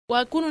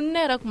wa kunu ne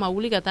yɛrɛ kuma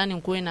wuli ka taa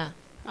nin ko in na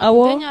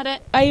awɔ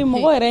ayi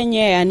mɔgɔ yɛrɛ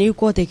ɲɛ ani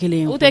kɔ tɛ kelen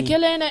ye u tɛ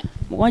kelen dɛ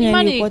mɔgɔ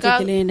ɲɛ ni kɔ tɛ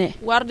kelen dɛ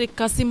wari de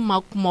kasi ma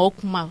kuma o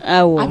kuma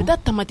awɔ a bɛ taa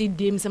tamati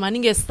den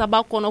misɛnmanin kɛ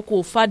saba kɔnɔ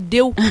k'o fa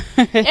dewu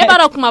e b'a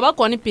dɔn kumaba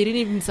kɔni prix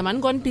ni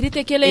misɛnmanin kɔni prix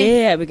tɛ kelen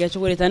ye a bɛ kɛ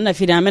cogo di tan na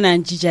fili an bɛna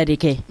n jija de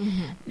kɛ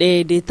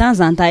de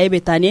temps en temps e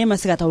bɛ taa ni e ma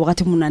se ka taa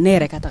wagati mun na ne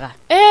yɛrɛ ka taga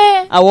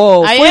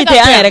awɔ foyi tɛ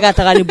an yɛrɛ ka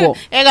taga ni bɔ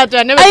e ka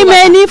to ne ayi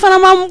mais ni fana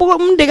ma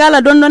n dege a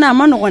la dɔɔni dɔɔni a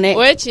ma nɔgɔn dɛ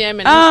o ye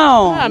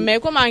tiɲɛ mais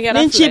comme an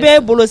kɛra ni ci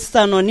bɛ bolo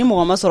sisan nɔ ni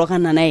mɔgɔ ma sɔrɔ ka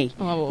nana ye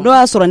dɔw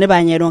y'a sɔrɔ ne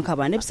b'a ɲɛdɔn ka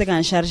ban ne bɛ se ka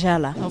n charger a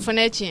la o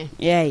fana ye tiɲɛ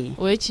yayi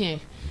o ye tiɲɛ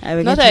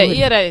n'o tɛ i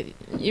yɛrɛ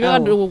i bɛ ka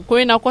don ko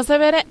in na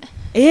kosɛbɛ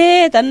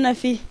dɛ tan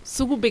Nafi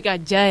sugu bɛ ka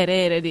ja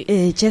yɛrɛ de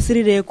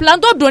cɛsiri de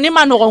planto doni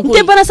ma nɔgɔn ko n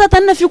tɛ bana sa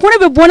tan Nafi ko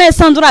ne bɛ bɔ ne ye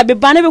san dɔrɔn a bɛ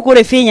ban ne bɛ k'o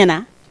de f'e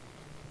ɲɛna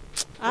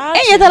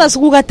e ɲɛ t'a la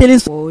sugu ka teli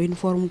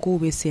uniforme kow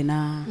bɛ sen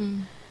na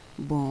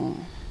bon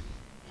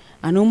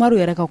ani Umaru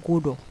yɛrɛ ka ko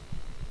dɔ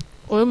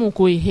o ye mun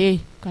ko ye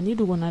ka n'i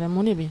dogo na dɛ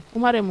mun de bɛ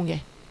Umaru ye mun kɛ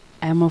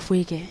a ma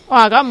foyi kɛ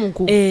a ka mun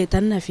ko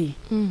tan Nafi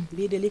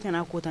bi deli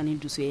kana ko tan ni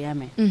dusu ye y'a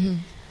mɛn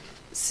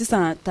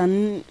sisan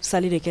tan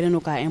sali de kɛlen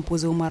don k'a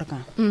imposer Umaru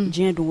kan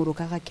diɲɛ don o don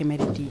k'a ka 100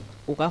 de di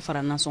o ka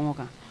fara nasɔngɔ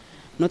kan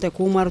n'o tɛ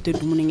ko Umaru tɛ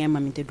dumuni kɛ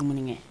Mami tɛ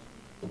dumuni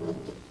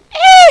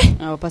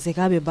kɛ parce que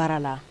k'a bɛ baara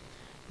la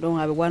donc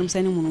a bɛ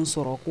warimisɛnnin minnu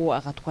sɔrɔ ko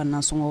a ka to ka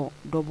nasɔngɔ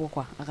dɔ bɔ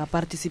quoi a ka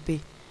participer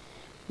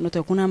n'o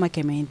tɛ ko n'a ma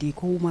 100 di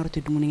ko Umaru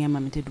tɛ dumuni kɛ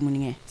Mami tɛ dumuni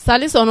kɛ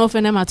sali sɔnn'o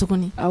fɛnɛ ma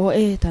tuguni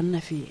awɔ tan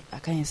Nafi a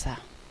ka ɲi sa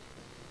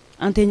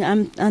an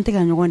tɛ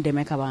ka ɲɔgɔn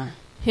dɛmɛ ka ban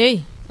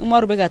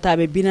Umaru bɛ ka taa a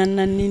bɛ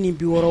 40 ni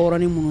 60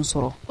 ni minnu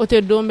sɔrɔ o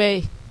tɛ don bɛɛ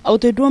ye aw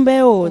tɛ don bɛɛ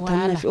ye o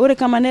tan Nafi o de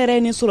kama ne yɛrɛ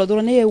ye nin sɔrɔ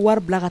dɔrɔn ne ye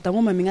wari bila ka taa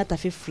ko Mami ka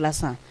tafe 2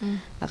 san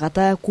a ka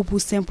taa coupe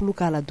simple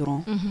k'a la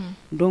dɔrɔn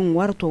donc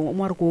wari tɔ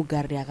Umaru k'o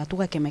garder a ka to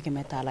ka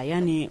 100 t'a la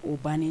yanni o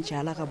banni cɛ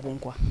Ala ka bon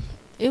quoi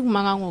e kun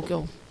man kan k'o kɛ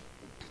o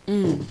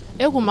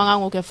e kun man kan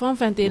k'o kɛ fɛn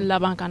fɛn tɛ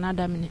laban kana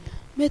daminɛ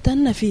mais tan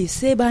Nafi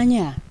se b'a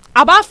ɲɛ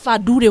a b'a fa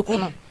du de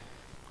kɔnɔ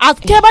a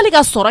kɛbali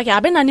ka sɔrɔ kɛ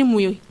a bɛ na ni mun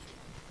ye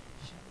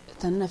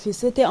tan Nafi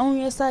se tɛ anw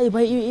ye sa i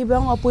bɛ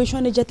an ka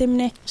position de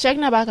jateminɛ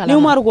Cheikhna b'a kalama ni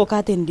Umaru ko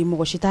k'a tɛ nin di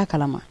mɔgɔ si t'a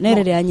kalama ne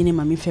yɛrɛ de y'a ɲini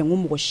Mami fɛ n ko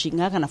mɔgɔ si n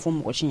k'a kana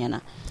fɔ mɔgɔ si ɲɛna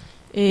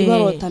i b'a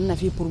dɔn tan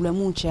Nafi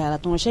problème cayara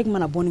tonton Cheikh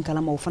mana bɔ nin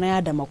kalama o fana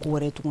y'a dama ko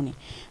wɛrɛ tuguni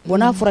bon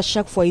n'a fɔra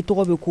chaque fois i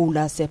tɔgɔ bɛ kow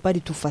la c'est pas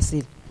du tout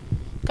facile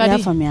i y'a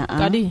faamuya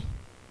Kadi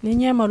ni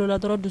ɲɛ malo la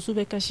dɔrɔn dusu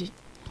bɛ kasi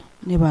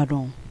ne b'a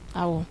dɔn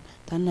awɔ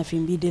tan Nafi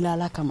n b'i deli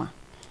Ala kama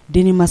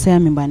denni masaya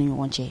min b'a ni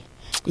ɲɔgɔn cɛ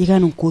i ka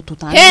nin ko to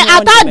tan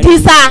a t'a di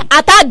sa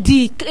a t'a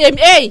di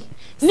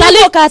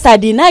sali k'a t'a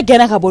di n'a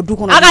gɛnna ka bɔ du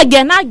kɔnɔ a ka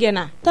gɛn n'a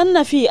gɛnna tan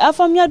Nafi a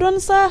faamuya dɔɔni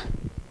sa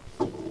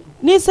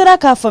n'i sera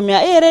k'a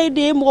faamuya e yɛrɛ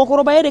de ye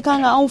mɔgɔkɔrɔba e de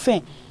kan ka anw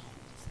fɛ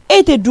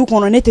e tɛ du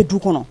kɔnɔ ne tɛ du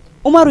kɔnɔ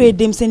Umaru ye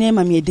denmisɛnnin ye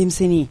Mami ye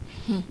denmisɛnnin ye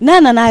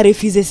n'a nana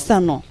refuser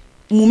sisan nɔ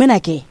mun bɛna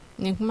kɛ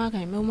nin kuma ka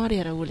ɲi n bɛ Umaru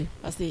yɛrɛ wele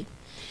parce que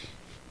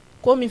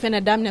ko min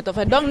fɛnɛ daminɛ tɔ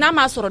fɛ donc n'a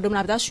m'a sɔrɔ don min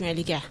a bɛ taa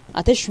suɲɛli kɛ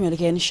a tɛ suɲɛli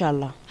kɛ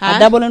inchallah a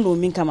dabɔlen don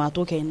min kama a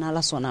t'o kɛ n'Ala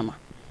sɔnna ma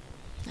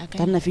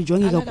tan Nafi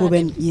jɔn k'i ka ko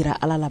bɛ yira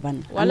Ala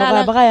laban na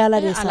nɔgɔyabaga ye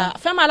Ala de sa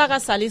fɛn min Ala ka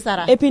sali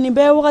sara et puis nin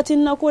bɛɛ ye wagati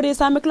na ko de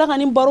sa an bɛ tila ka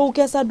nin barow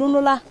kɛ sa don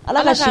dɔ la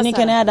Ala ka sini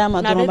kɛnɛya d'a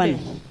ma dɔrɔn bani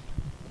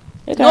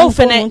n'o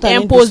fɛnɛ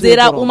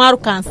imposera Umaru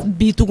kan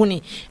bi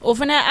tuguni o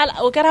fɛnɛ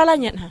o kɛra Ala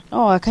ɲɛna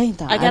a ka ɲi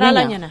ta a kɛra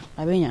Ala ɲɛna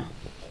a bɛ ɲa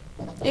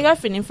i ka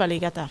fini falen i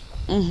ka taa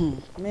n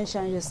bɛ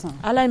changer san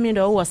Ala ye min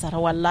dɔn o wasara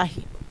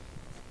wallahi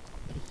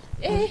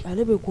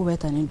ale bɛ ko bɛɛ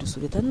ta ni dusu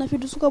de tan Nafi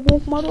dusu ka bon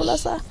kuma dɔ la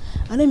sa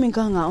ale min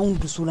kan ka anw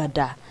dusu la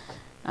da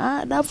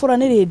n'a fɔra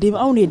ne de ye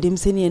anw de ye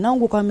denmisɛnnin ye n'anw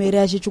ko k'an bɛ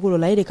réagir cogo dɔ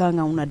la e de kan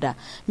ka anw na da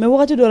mais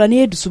wagati dɔ la n'i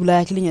ye dusu bila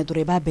hakili ɲɛ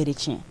dɔrɔn i b'a bɛɛ de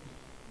tiɲɛ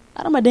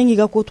adamaden k'i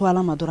ka ko to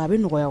Ala ma dɔrɔn a bɛ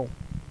nɔgɔya o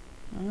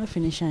an ka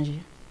fini changer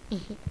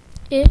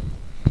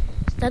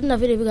tan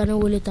Nafi de bɛ ka ne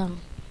wele tan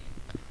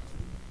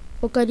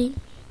o ka di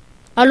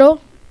allo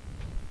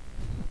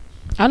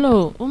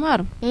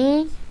Umaru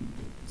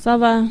ça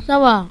va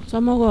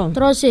somɔgɔw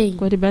tɔɔrɔ se yen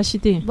kɔri baasi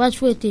tɛ yen baasi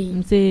foyi tɛ yen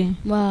nse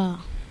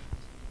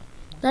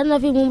tan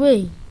Nafi mun bɛ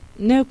yen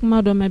ne kuma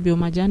dɔ mɛn bi o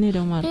ma diya ne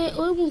dɛ Umaru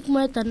o ye mun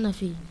kuma ye tan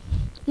Nafi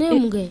ne ye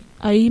mun kɛ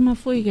ayi ma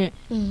foyi kɛ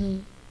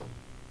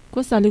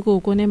ko sali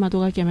ko ne ma to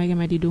ka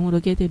 100 di don o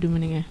don k'e tɛ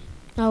dumuni kɛ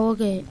awɔ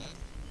kɛ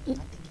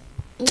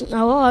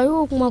awɔ a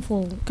y'o kuma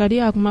fɔ Kadi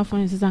y'a kuma fɔ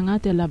n ye sisan k'a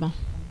tɛ laban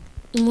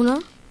munna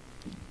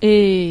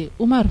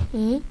Umaru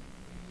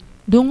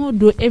don o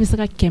don e bɛ se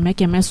ka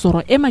 100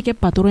 sɔrɔ e ma kɛ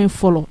patron ye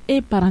fɔlɔ e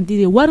ye paranti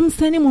de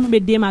warimisɛnnin minnu bɛ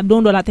d'e ma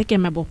don dɔ la a tɛ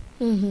 100 bɔ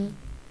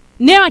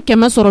ne ma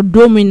 100 sɔrɔ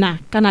don min na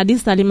ka na di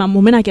Sali ma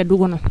mun bɛna kɛ du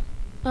kɔnɔ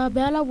a bɛ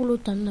Ala bolo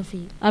tan Nafi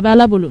a bɛ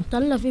Ala bolo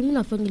tan Nafi n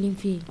bɛna fɛn kelen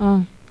f'i ye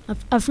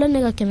a filɛ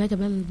ne ka 100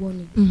 min bɔ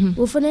nin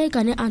o fana ye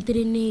ka ne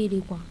entraîner de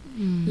quoi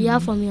i y'a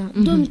faamuya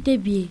don min tɛ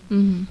bi ye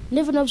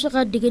ne fana bɛ se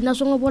ka dege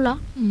nasɔngɔ bɔ la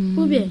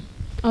ou bien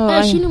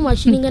sini ma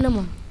sinikɛnɛ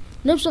ma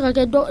ne bɛ se ka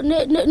kɛ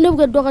ne bɛ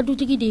kɛ dɔ ka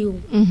dutigi de ye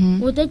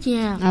o tɛ tiɲɛ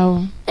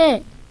ya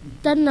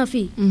tan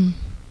Nafi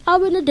aw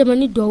bɛ ne dɛmɛ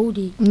ni duwawu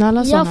de ye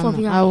i y'a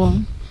faamuya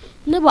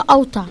ne b'a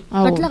aw ta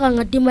ka tila ka n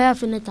ka denbaya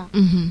fana ta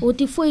o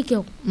tɛ foyi kɛ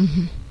o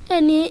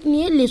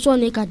ni leçon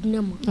ne ka di ne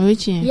ma. I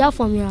y'a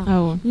faamuya.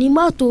 Ni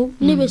m'a to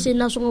ne bɛ se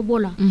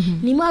nasɔngɔbɔ la.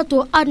 Ni m'a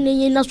to hali ni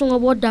n ye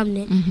nasɔngɔbɔ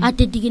daminɛ a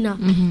tɛ digi n na.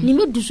 Nin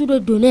bɛ dusu de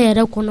don ne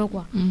yɛrɛ kɔnɔ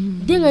quoi.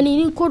 Denkɛ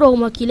ni ko dɔw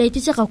ma k'i la i tɛ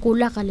se ka ko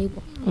lakale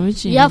quoi.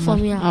 I y'a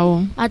faamuya.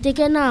 A tɛ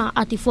kɛ na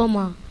a tɛ fɔ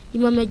ma i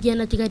ma mɛn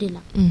diɲɛlatigɛ de la.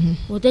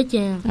 O tɛ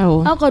tiɲɛ ye.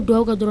 Aw ka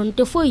dugawu kɛ dɔrɔn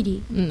tɛ foyi de.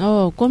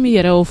 Komi i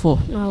yɛrɛ y'o fɔ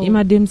i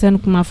ma denmisɛnnin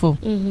kuma fɔ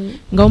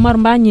nka Umaru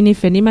n b'a ɲini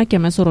fɛ n'i ma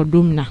 100 sɔrɔ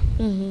don min na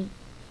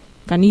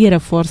ka n'i yɛrɛ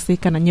forcer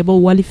ka na ɲɛbɔ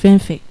walifɛn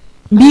fɛ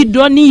n b'i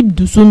dɔn n'i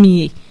dusu min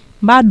ye n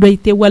b'a dɔn i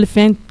tɛ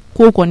walifɛn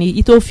ko kɔni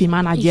i t'o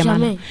finman na jɛman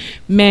na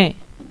mais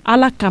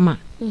Ala kama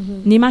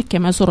n'i ma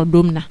 100 sɔrɔ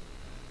don min na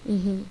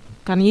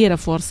ka n'i yɛrɛ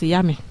forcer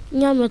y'a mɛn.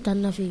 N y'a mɛn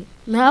tan Nafi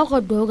mais aw ka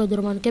dugawu kɛ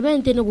dɔrɔn 100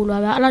 in tɛ ne bolo a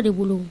bɛ Ala de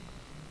bolo.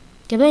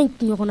 100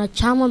 ɲɔgɔnna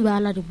caman bɛ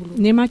Ala de bolo.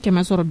 N'i ma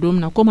 100 sɔrɔ don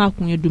min na komi a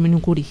kun ye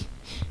dumuni ko de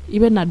i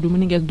bɛ na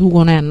dumuni kɛ du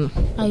kɔnɔ yan nɔ.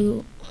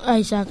 Ayo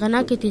Aïcha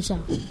kana kɛ ten sa.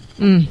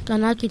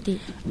 Kana kɛ ten.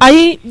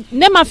 Ayi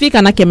ne ma f'i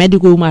kana 100 di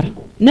ko Umaru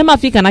ne ma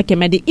f'i kana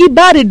 100 di i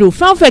b'a de don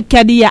fɛn o fɛn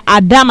ka di ye a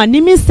d'a ma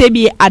ni min se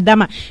b'i ye a d'a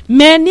ma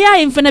mais n'i y'a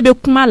ye n fana bɛ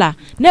kuma la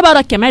ne b'a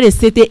dɔn 100 de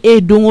se tɛ e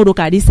ye don o don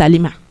k'a di Sali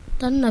ma.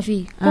 Tan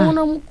Nafi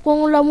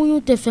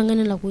kɔngɔlamuɲu tɛ fɛn kɛ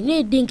ne la koyi ne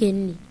ye den kɛ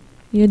nin.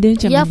 I ye den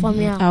cɛman. I y'a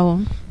faamuya. Awɔ.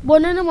 Bon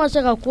ne ma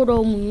se ka ko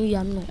dɔw muɲu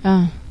yan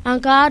nɔ. An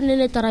ka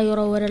ne taara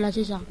yɔrɔ wɛrɛ la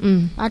sisan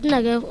a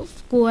tɛna kɛ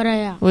ko wɛrɛ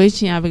ya. O ye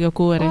tiɲɛ a bɛ kɛ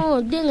ko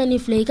wɛrɛ. Den ni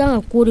filɛ i kan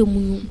ka ko de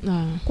muɲu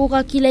ko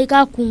ka k'i la i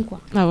k'a kun quoi.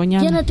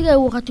 Diɲɛlatigɛ ye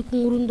wagati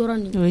kunkurun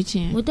dɔrɔn de. O ye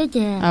tiɲɛ. O tɛ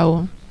tiɲɛ ye.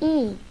 Awɔ.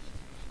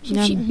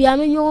 Bi an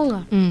bɛ ɲɔgɔn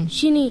kan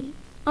sini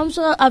a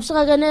bɛ se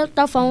ka kɛ ne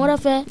ta fan wɛrɛ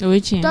fɛ. O ye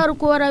tiɲɛ. Tari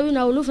ko wɛrɛ bɛ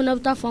na olu fana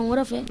bɛ taa fan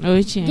wɛrɛ fɛ. O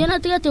ye tiɲɛ.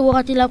 Diɲɛlatigɛ tɛ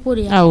wagati la ko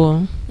de ye.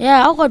 Awɔ.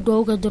 Aw ka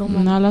dugawu kɛ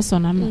dɔrɔn. N'Ala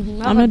sɔnna ma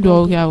an bɛ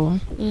dugawu kɛ awɔ.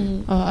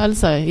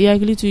 Halisa i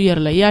hakili to i yɛrɛ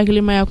la i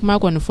hakilimaya kuma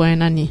kɔni fɔ n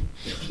ɲɛna nin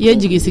i ye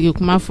jigisigi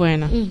kuma fɔ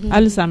n ɲɛna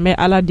halisa n bɛ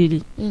Ala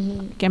deli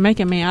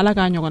 100 Ala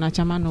k'a ɲɔgɔnna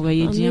caman nɔgɔya i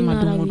ye diɲɛ ma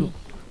don o don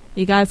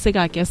i ka se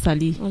k'a kɛ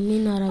Sali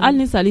hali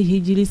ni Sali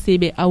hijili se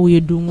bɛ aw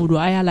ye don o don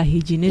a y'a la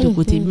hiji ne de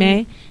ko ten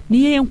mais n'i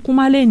ye n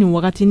kumalen nin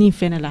wagatinin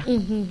fɛnɛ la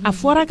a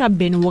fɔra ka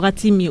bɛn ni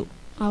wagati min ye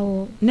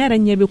ne yɛrɛ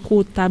ɲɛ bɛ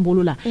ko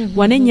taabolo la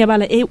wa ne ɲɛ b'a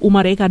la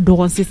Umaru e ka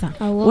dɔgɔn sisan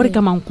o de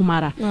kama n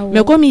kumara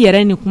mais komi i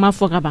yɛrɛ nin kuma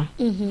fɔ ka ban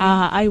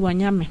ayiwa n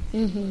y'a mɛn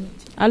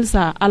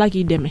halisa Ala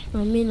k'i dɛmɛ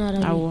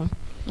awɔ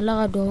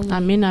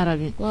amina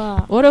rabi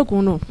o de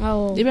kun don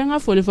i bɛ n ka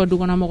foli fɔ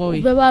dukɔnɔmɔgɔw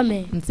ye bɛɛ b'a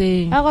mɛn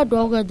nse aw ka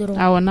dugawu kɛ dɔrɔn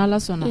awɔ n'Ala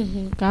sɔnna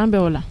k'an bɛn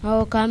o la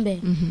awɔ k'an bɛn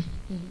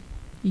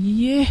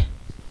ye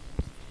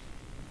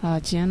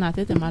tiɲɛ na a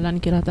tɛ tɛmɛ Ala ni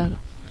kira ta kan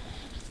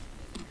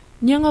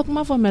n ye n ka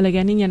kuma fɔ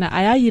mɛlɛkɛnin ɲɛna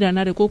a y'a yira n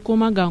na de ko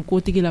ma gan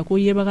kotigi la ko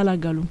yebaga la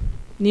nkalon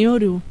nin y'o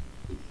de o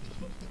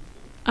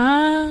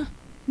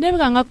ne bɛ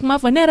ka n ka kuma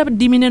fɔ ne yɛrɛ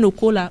diminen don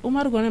ko la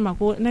Umaru ko ne ma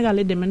ko ne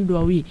k'ale dɛmɛ ni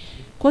dugawu ye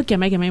ko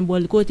 100 in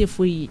bɔli k'o tɛ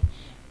foyi ye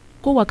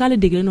ko wa k'ale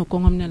degelen don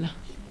kɔngɔminɛ la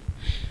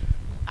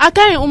a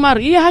ka ɲi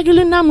Umaru i ye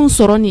hakilina mun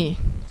sɔrɔ nin ye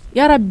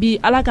yarabi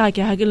Ala k'a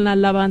kɛ hakilina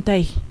laban ta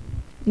ye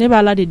ne bɛ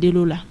Ala de deli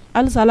o la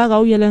halisa Ala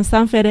k'aw yɛlɛn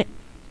sanfɛ dɛ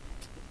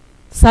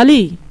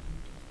Sali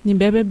nin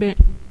bɛɛ bɛ bɛn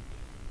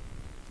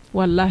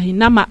wallahi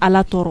n'a ma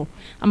Ala tɔɔrɔ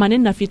a ma ne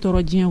Nafi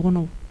tɔɔrɔ diɲɛ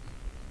kɔnɔ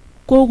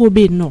ko ko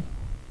bɛ yen nɔ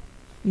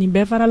nin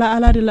bɛɛ farala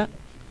Ala de la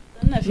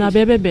n'a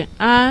bɛɛ bɛ bɛn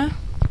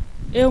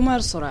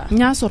Umaru sɔrɔ n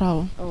y'a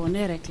sɔrɔ awɔ ne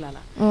yɛrɛ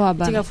tilala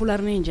tiga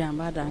fulari ni jan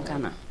b'a dan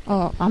kana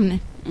amine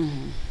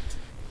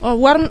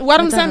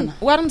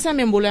warimisɛn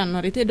min bolo yan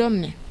nɔ i tɛ dɔ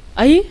minɛ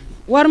ayi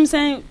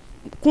warimisɛn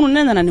kunun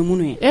ne nana ni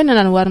minnu ye e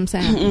nana ni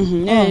warimisɛn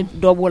ne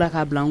dɔ b'o la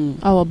k'a bila n kun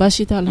awɔ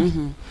baasi t'a la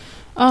n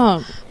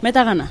bɛ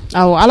taa ka na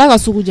awɔ Ala ka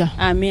sugu ja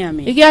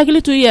amin i k'i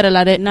hakili to i yɛrɛ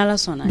la dɛ n'Ala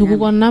sɔnna dugu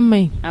kɔnɔna ma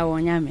ɲi awɔ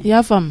n y'a mɛn i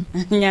y'a faamu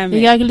i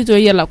k'i hakili to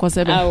i yɛrɛ la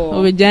kosɛbɛ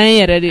o bɛ diya n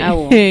ye yɛrɛ de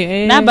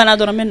awɔ n'a banna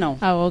dɔrɔn n bɛ na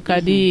awɔ ka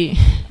di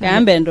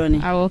k'an bɛn dɔɔni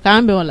awɔ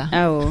k'an bɛn o la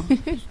awɔ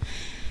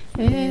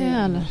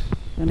Ala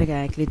ne de ka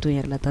hakili to n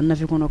yɛrɛ la tan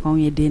Nafi kɔnɔ k'anw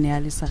ye den de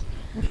halisa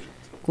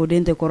ko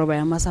den tɛ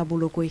kɔrɔbaya masa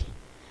bolo koyi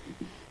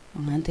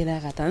an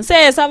teliya ka taa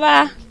nse ça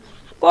va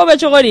ko bɛ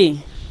cogo di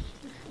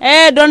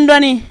dɔɔni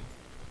dɔɔni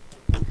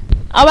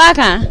aw b'a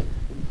kan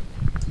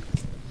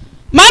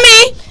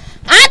mami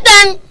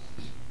Atan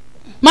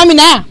mami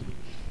na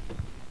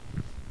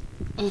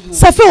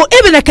Safi o e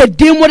bɛna kɛ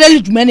den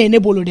modèle jumɛn de ye ne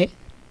bolo dɛ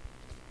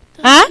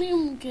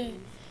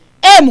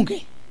mun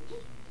kɛ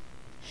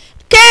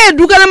k'e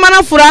dukɛnɛ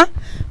mana fura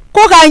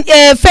ko ka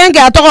fɛn kɛ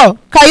a tɔgɔ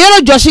ka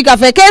yɔrɔ jɔsi ka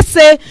fɛ k'e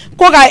se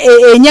ko ka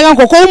ɲɛgɛn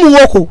ko mun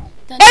wo ko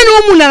e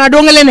n'u mun nana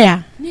don kelen de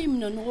ya ne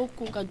mina nɔgɔ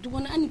ko ka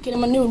dukɔnɔ ani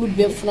kɛnɛma ne olu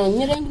bɛɛ fura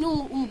ɲɛgɛn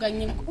ne ka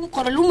ɲɛgɛn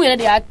kɔrɔlu mu yɛrɛ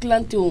de y'a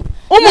tilan ten o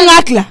mun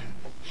k'a tilan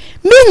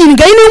min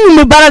ɲininka i ni mun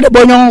bɛ baara de bɔ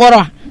ɲɔgɔn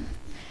kɔrɔ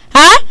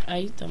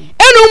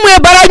e n'u mun ye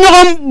baara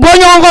bɔ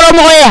ɲɔgɔn kɔrɔ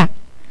mɔgɔ ye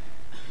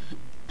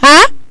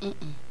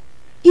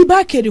i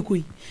b'a kɛ de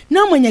koyi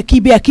n'a ma ɲɛ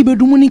k'i bɛ yan k'i bɛ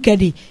dumuni kɛ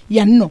de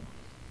yan nɔ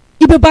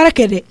i bɛ baara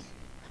kɛ dɛ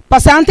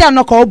parce que an tɛ yan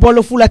nɔ k'aw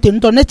balo fu la ten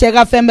tɔ ne cɛ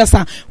ka fɛn bɛɛ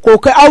san k'o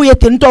kɛ aw ye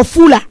ten tɔ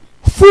fu la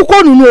fu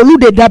ko ninnu olu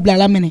de dabila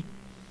la minɛ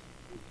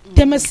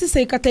tɛmɛ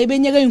sisan i ka taa i bɛ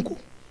ɲɛgɛn in ko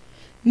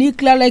n'i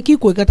tilala i k'i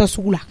ko i ka taa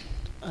sugu la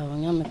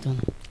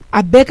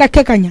a bɛɛ ka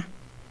kɛ ka ɲɛ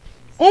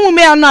umu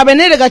me anno abe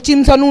ne daga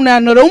chimsa nuna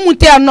no umu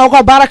te anno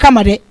ko baraka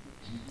made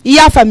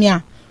iya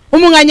famia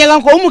umu nga nyaga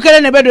ko umu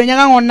kele ne bedo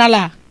nyaga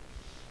ngonnala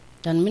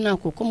dan mina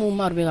ko comme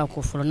Umar be ga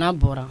ko folo na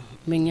bora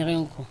me nyaga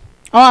ko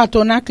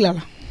to na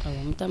klala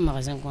ta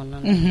magasin ko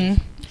na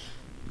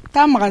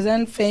ta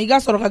magasin fe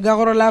iga soro ka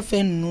gagoro la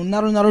fe no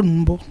naro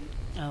numbo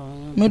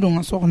me do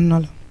nga so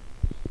ngonnala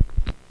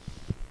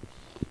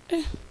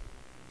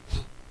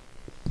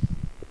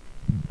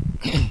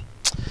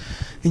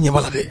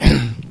inyabala de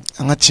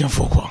anga tien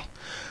fo quoi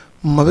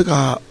mabe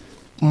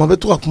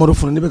to ka kuma do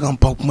fo ne be kan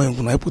pa kuma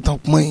nguna e puta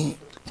kuma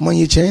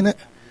ye chene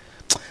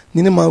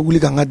ni ne ma wuli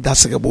ka nga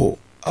dasege bo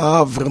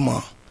vraiment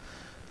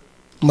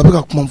mabe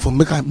ka kuma fo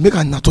me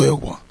ka nato ye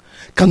quoi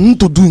kan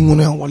to du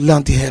nguna ya wallahi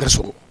anti here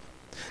so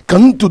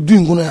kan to du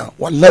nguna ya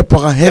wallahi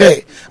pa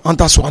here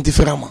anta so anti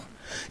ferama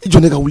e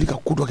jone ka wuli ka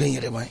kudo ka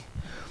yere mai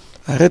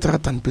arrête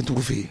tan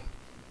penturu fi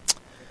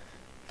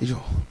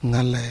yo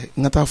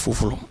ngata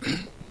fofolo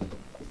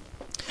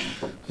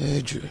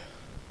Dieu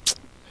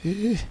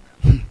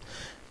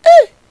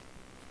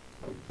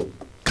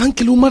quand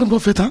qu'il Umar doit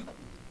faire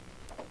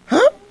hein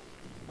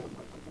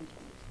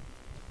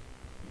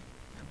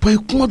pas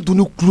comment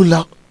donner clou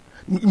là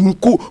il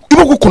faut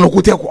qu'on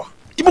côté quoi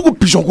il faut qu'on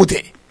pigeon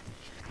côté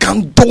quand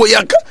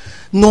doya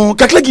non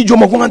kakla qui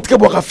joma ko antike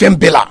boka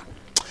fembela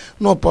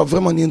non pas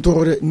vraiment ni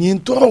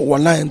entoro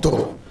wala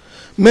entoro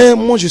mais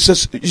moi je sais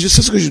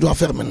ce que je dois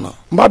faire maintenant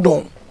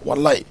pardon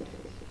wallahi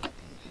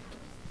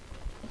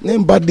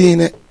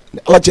Nembadine,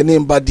 la tienne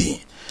embadi.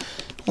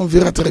 On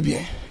verra très bien.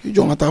 Il y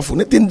a un fou.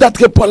 N'était une date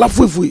que pour la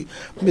fouille.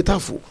 Mais t'as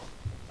fou.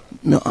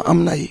 Mais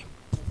amnaï.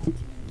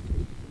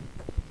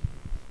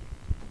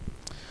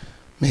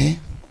 Mais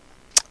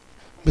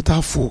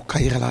t'as fou.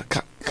 Kaira la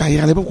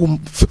pas comme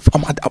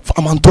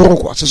amantoro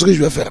quoi. C'est ce que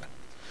je vais faire.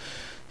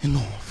 Et non,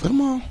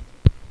 vraiment.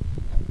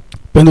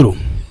 Pendro.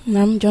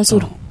 Nam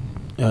Jansuru.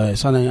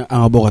 Sana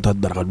anga bogata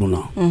daraduna.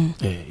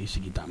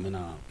 Ici kita mena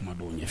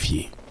mado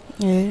nyefie.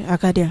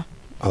 Akadia.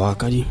 Awa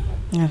kadi.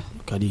 Yeah.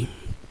 Kadi.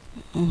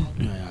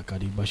 Ya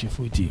kadi bashi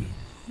fuiti.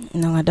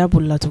 Nanga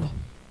double la tu.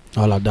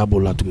 Ala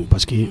double la tu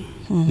parce que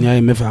ni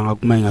ay me fa nga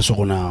kuma nga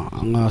sokona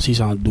nga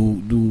 600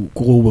 du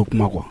ko wo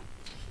kuma quoi.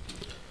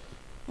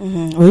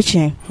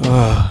 Oche.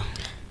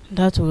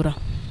 Datura.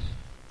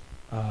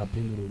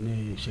 Pendro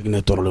ne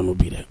shegne torle no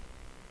bide.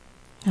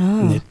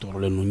 Ne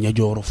torle no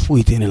nyejoro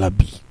fuiti ne la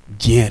bi.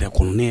 Diere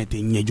kon ne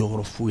te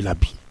nyejoro fuiti la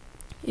bi.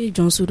 E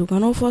Jansuru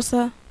kano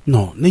fosa.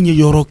 Non, ne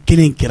nyejoro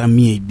kelen kera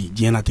mi bi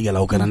jena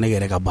tigala o kana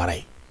negere ka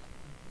barai.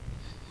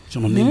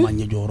 Sono ne ma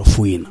nyejoro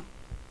fuina.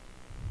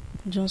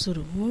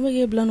 Jansuru, mo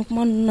be blanu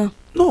kuma na.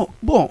 Non,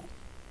 bon.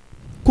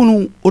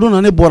 Kunu odona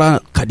ne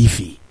bora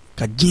kadifi,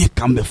 ka jie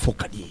kambe fo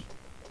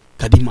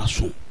kadi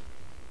masun.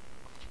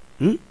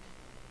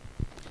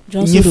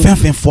 Jansuru. Ni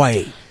fin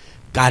foye.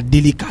 Ka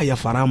delika ya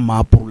fara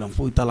ma problem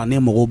fo itala ne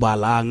mo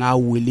bala nga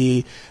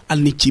wele al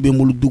ni chibe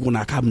mulu dugo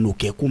na kam no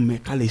ke ko me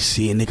kale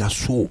se ne ka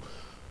so.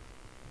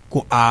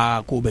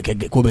 Ko be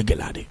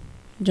gelade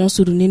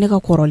Jansuru ni ne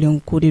ka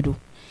korolen ko de do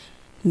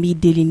mi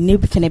deli ne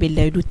fene be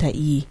laydu ta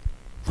yi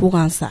fo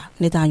kansa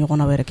ne ta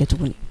nyokona were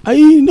ketuguni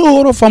ay no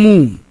horo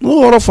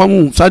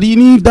famu sadi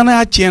ni dana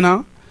ya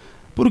chena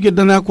pour que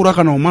dana kura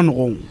kana man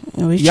gon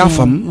ya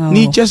fam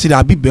ni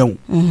chesira biben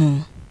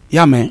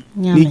ya me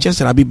ni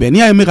chesira biben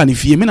ni ay me kan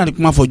fie me na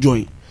kuma fo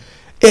join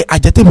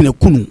ajate bine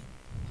kunu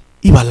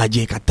iba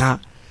laje kata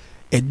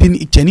den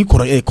cheni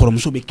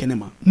koromso be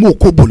kenema mo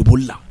ko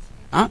bolbolla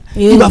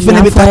iba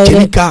fene beta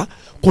chenika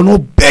kono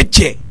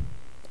beche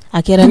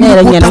akera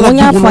nere nyana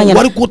nya fanya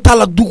wari ko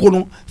tala du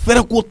kono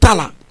fere ko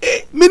tala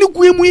meni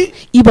kuemu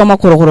iba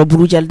makorokoro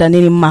burujal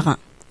daneni maka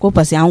ko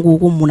pasi angu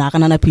ko muna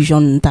kana na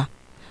pigeon nta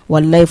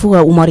wallahi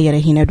fuga Umar yere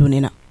hina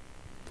dunina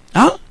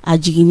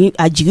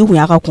ajigi ku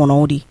yaka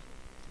kono odi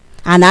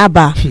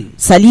anaba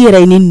sali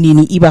yere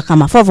nini iba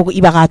kama fafo ko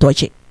iba ka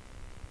toche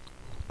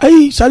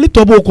ay sali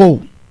tobo ko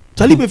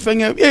sali be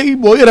fenge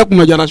ibo yere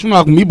kuma jara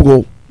suma ku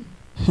mibo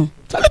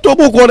sali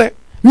tobo ko de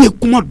ni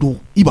kuma do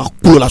iba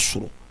ko la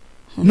suro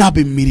na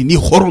be miri ni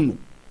horono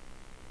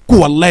ko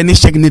wallahi ne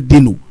shegne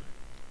denu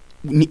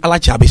ni ala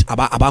chabe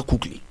aba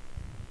kukli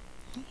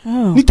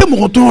ni te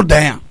mo to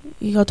dan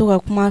iga to ka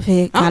kuma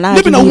fe kala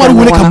ne bina Umar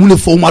wole ka mune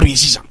fo Umar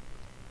yesisa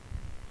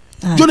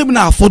jole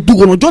bina fo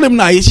dugono jole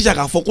bina yesisa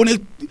ka fo ko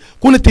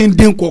ne ten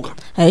den ko ka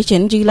ay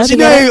chen jigla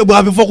de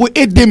ba be fo ko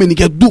e de meni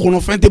ke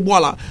dugono fente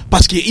boala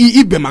parce que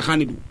i be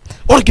makani du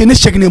or que ne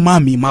shegne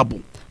mami mabo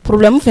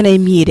problème fene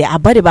miire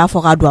abade ba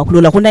fo ka do akulo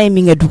la ko na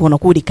mi nge dugono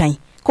ko di kan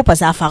ko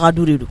pasa afa ka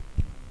dure du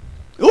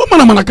o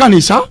mana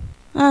kani sa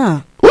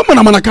o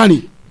mana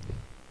kani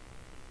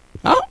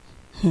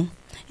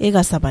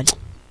ega sabali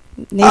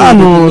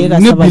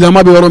ne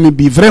bilama be yoro mi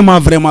bi vraiment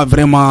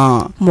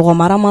mogo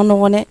marama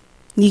no ne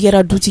ni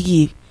gera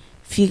dutigi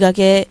figa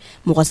ke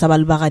mogo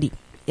sabal bagadi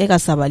ega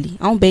sabali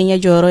an be nya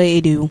joro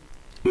edeyu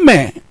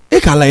mais e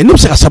kala e no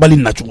se sabali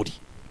na chudi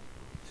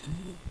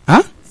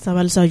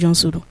sabal sa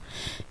Jansuru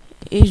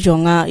e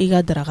jonga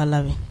iga draga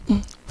labe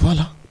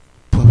voilà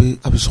pobe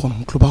abi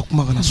sokon club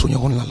akuma kana sonya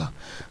kon lala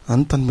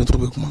antan metro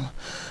be kuma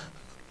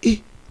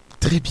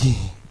Très bien.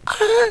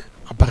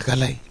 Ah,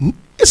 barkalai.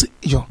 Est-ce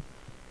que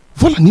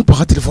voilà ni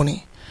pas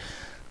téléphoner.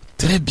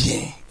 Très bien.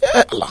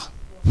 Là.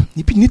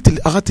 Ni puis ni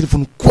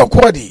téléphone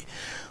quoi dit.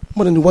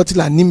 Moi ni wati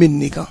la ni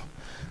meneka.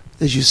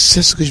 Et je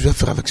sais ce que je vais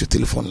faire avec ce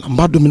téléphone là.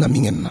 Mba domina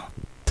mingena.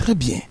 Très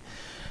bien.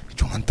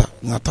 Tu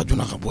ngata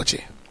jona ka boche.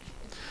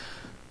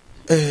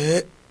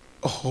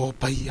 Oh,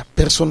 pas il y a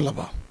personne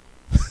là-bas.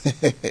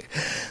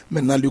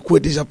 Maintenant le coup est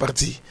déjà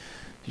parti.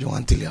 Je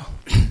rentre là.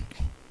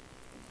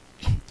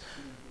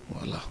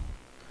 Voilà.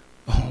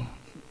 Oh,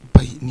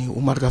 pas ni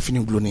Omar ga fini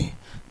glonné.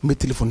 Mes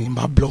téléphones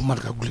m'a bloqué Omar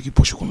ga glonné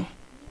poche kono.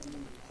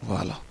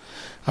 Voilà.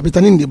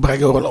 Habitani de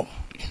brague wala.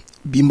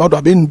 Bimba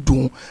do ben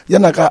dou.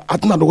 Yanaka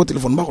atna do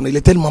téléphone ba kono, il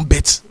est tellement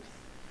bête.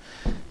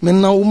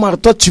 Maintenant Omar,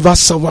 toi tu vas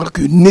savoir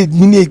que ni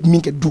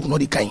minke dou no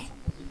di kain.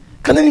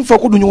 Kanani fa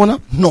ko du nyona?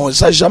 Non,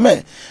 ça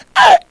jamais.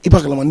 Il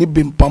parle la ni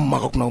bim pam ma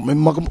ko no, mais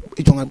ma ko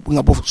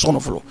nga bo sono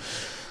folo.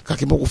 Ka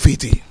ke boko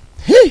fete.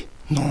 Hey,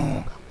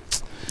 non.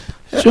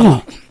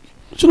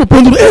 Sono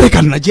prendre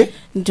Erika naje.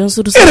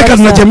 Erika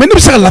naje, mais ne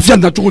bisa la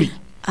fiande na tukuri.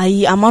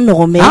 Ayi amano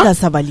go mega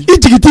sabali.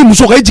 Ijigiti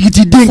muso ga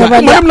ijigiti denga.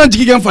 Mayam na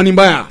jigi gan fani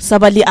baya.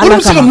 Sabali ala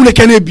kama. Sika mule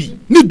kenebi.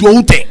 Ni do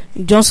ute.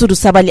 Jonsuru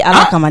sabali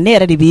ala kama ne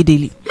era de be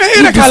deli. Mais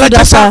Erika la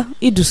jasa.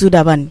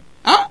 Idusuda bani.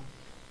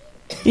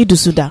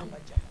 Idusuda.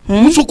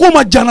 Muso ko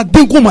ma jana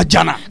den ko ma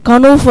jana.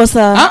 Kanu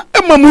fosa.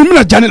 E ma mu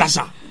mina jana la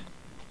sa.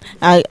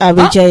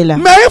 Abe jaila.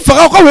 Mais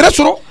faga ko wera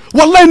soro.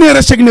 Wallahi ne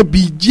yɛrɛ segin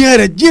bi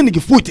diɲɛ ni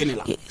foyi tɛ ne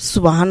la.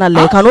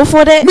 Subhanallah kan'o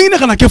fɔ dɛ. Mais ne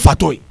kana kɛ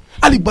fatɔ ye.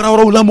 Hali bara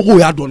wɛrɛw la mɔgɔw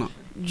y'a dɔn.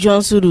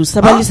 Jɔnsuru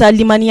sabali sa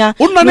limaniya.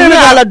 O nana ne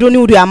ala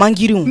dɔnniw de a man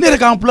girinw. Ne yɛrɛ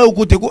ka employé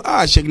ko ten ko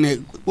Seginɛ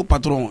ko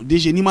patron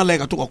DG n'i ma lajɛ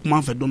ka to ka kuma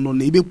an fɛ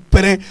dɔɔni i bɛ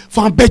pɛrɛn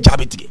fan bɛɛ ja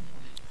bɛ tigɛ.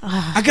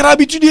 A kɛra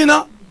habitude ye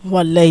na.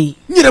 Wallahi.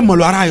 N yɛrɛ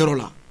maloyara a yɔrɔ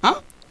la.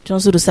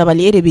 Jɔnsuru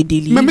sabali e de bɛ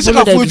deli. Mais n bɛ se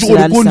ka fɔ cogo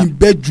di ko nin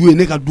bɛɛ ju ye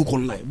ne ka du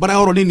kɔnɔ la ye. Bara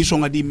yɔrɔ ne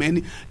nisɔn ka di mais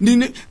ni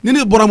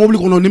ne bɔra mobili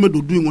kɔnɔ ne bɛ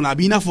don du in kɔnɔ a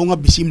b'i n'a fɔ n ka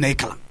bisi minɛ e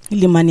kalan.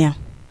 Limaniya.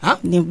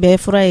 Nin bɛɛ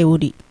fura ye o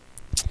de.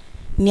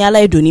 Ni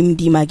ala ye doni min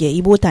d'i ma kɛ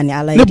i b'o ta ni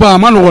ala ye. Ne ba a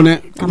ma nɔgɔn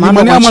dɛ.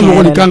 Limaniya ma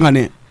nɔgɔn ni kan kan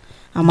dɛ.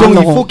 Donc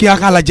il faut qu'il y a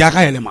k'a lajɛ a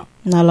ka yɛlɛma.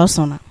 N'ala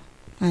sɔnna.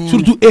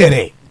 Surtout e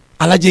yɛrɛ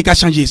a lajɛ i ka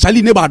changer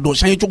sali ne b'a dɔn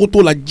changer cogo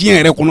t'o la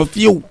diɲɛ yɛrɛ kɔnɔ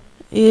fiyewu.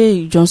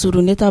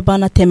 Jɔnsuru ne ta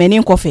banna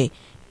tɛmɛnen kɔfɛ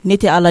ne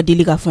tɛ ala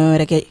deli ka fɛn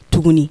wɛrɛ kɛ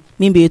tuguni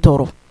min b'e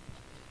tɔɔrɔ.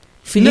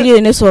 Fili de ye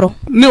ne sɔrɔ.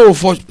 Ne y'o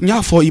fɔ n y'a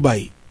fɔ i b'a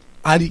ye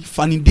hali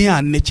faniden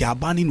y'a ne cɛ a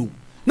bannen don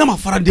n'a ma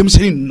fara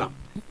denmisɛnnin ninnu na.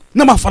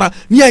 n'a ma fara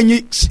n'i y'a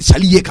ye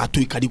sali ye k'a to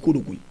yen ka di ko de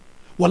koyi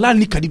wala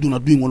ni kadi donna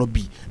du in kɔnɔ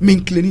bi mais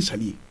n tilen ni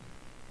sali ye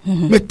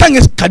mais tant que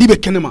kadi bɛ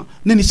kɛnɛ ma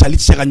ne ni sali tɛ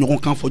se ka ɲɔgɔn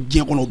kan fɔ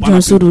diɲɛ kɔnɔ o banna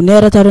Jɔnsuru ne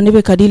yɛrɛ t'a dɔn ne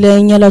bɛ kadi la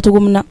ɲɛ la cogo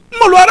min na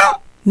maloyara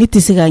ne tɛ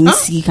se ka n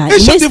sigi kan e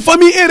chef de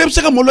famille e yɛrɛ bɛ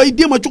se ka maloya i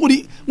den ma cogo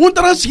di n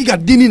taara sigi ka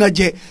denni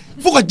lajɛ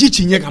fo ka ji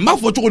ci ɲɛ kan n b'a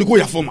fɔ cogo di ko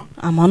yafɔ ma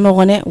a ma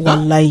nɔgɔn dɛ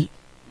walayi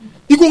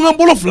i ko n ka n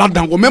bolo fila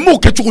dan kɔ mais n m'o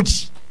kɛ cogo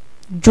di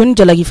joni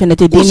jalaki fɛnɛ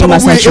tɛ den ni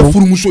masa cɛw ko sababu ye e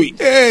furumuso ye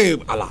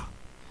ala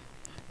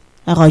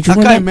a ka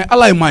jugu dɛ mais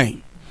ala ye maa ye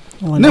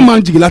ne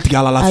m'an jigila tigɛ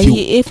ala la fiyewu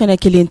ayi e fɛnɛ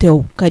kelen tɛ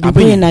o kadi ko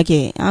in na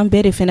kɛ an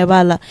bɛɛ de fɛnɛ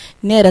b'a la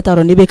ne yɛrɛ t'a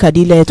dɔn ne bɛ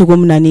kadi layɛ cogo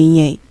min na ni ɲɛ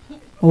ye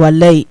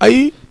walayi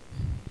ayi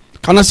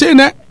kana se yen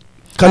dɛ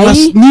kana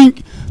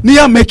n'i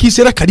y'a mɛn k'i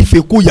sera kadi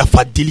fɛ ko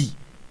yafa deli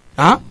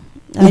u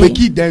bɛ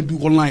k'i da ye du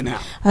kɔnɔna in na yan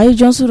ayi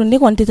Jɔnsuru ne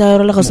kɔni tɛ taa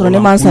yɔrɔ la ka sɔrɔ ne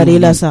m'an sara e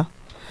la sa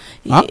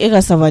e ka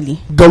sabali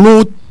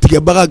nkalon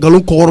tigɛbaga nkalon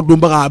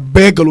kɔkɔrɔdonbaga a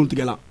bɛɛ nkalon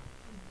tigɛla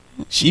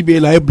si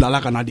b'e la e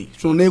bilala ka na de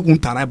sinon ne kun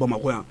taara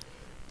Bamako yan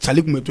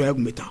sali kun bɛ to yan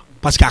kun bɛ taa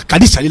parce que a ka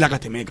di sali la ka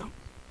tɛmɛ e kan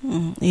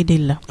e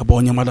delila a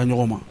bɔ ɲɛmada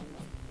ɲɔgɔn ma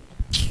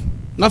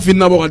n ka fini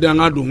nabɔ ka di an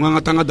ka don n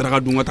ka taa n ka daraka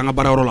dun n ka taa n ka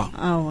baarayɔrɔ la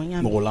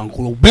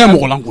mɔgɔlankolon bɛɛ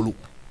mɔgɔlankolon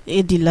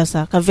e delila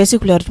sa ka vesti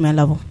couleur jumɛn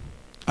labɔ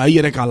a i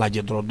yɛrɛ k'a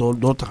lajɛ dɔrɔn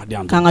dɔ ta ka di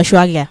an k'an ka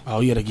choix kɛ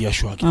awɔ i yɛrɛ k'i ka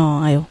choix kɛ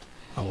ayiwa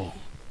awɔ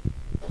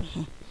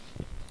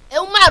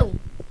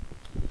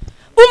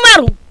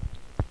Umaru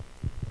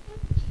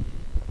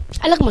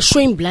ala kama so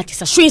in bila ten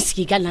sa so in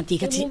sigi ka lan ten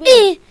ka ti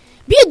bi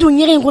ye don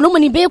ɲɛgɛn in kɔnɔ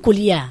mani bɛɛ ye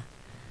koli ya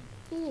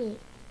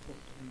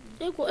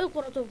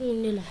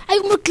ayi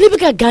mo tile bɛ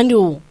ka gan de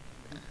o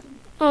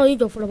kana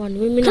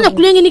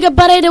kulonkɛ n'i ka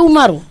baara ye dɛ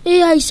Umaru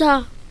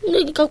Ayisa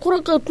ka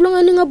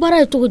kulonkɛ ni ka baara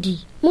ye cogo di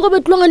mɔgɔ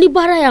bɛ kulonkɛ ni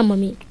baara ye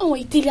mami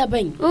i teliya ba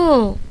in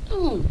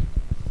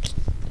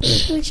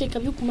cɛ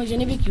kabi kuma jɛ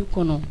ne bɛ k'i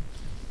kɔnɔ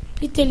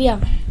i teliya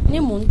ne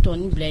mɔni tɔ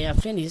ni bila yan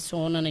fɛn de ye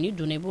sɔngɔn na ni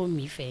donna i b'o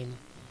min fɛ yen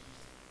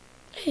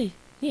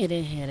ne yɛrɛ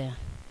ye hɛrɛ yan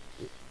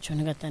jɔ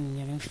ne ka taa nin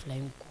ɲɛgɛn fila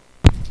in kɔ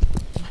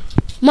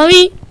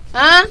mami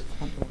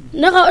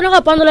ne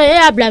ka pantalon e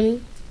y'a bila min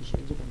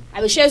a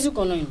bɛ chaise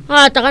kɔnɔ yen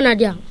taga na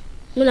di yan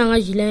n bɛna n ka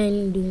gilet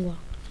in dun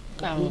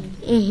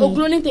o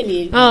gulonnen tɛ nin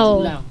ye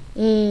la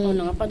n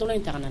ka pantalon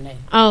in ta ka na n'a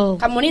ye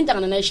ka mɔni ta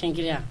ka na n'a ye siɲɛ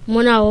kelen yan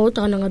mɔni o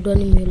ta ka na n ka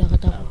dɔɔni min la ka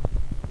taa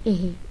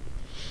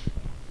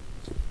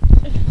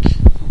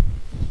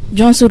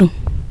Jɔnsuru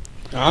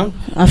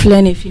a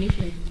filɛ ne fini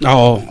filɛ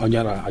a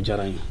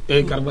diyara n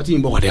ye karabati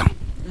in bɔ ka di yan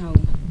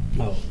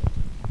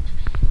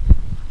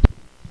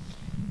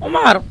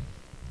Omar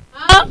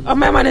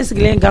amma ma ne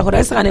sigilen ga ko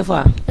esa ne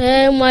fa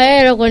ma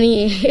era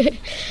koni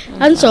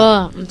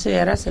anso nse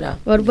era sira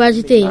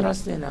warbajite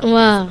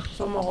wa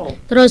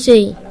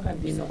trose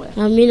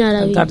amina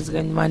rabi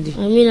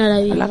amina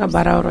rabi ala ka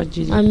bara oro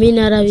jidi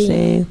amina rabi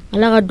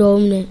ala ka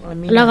domne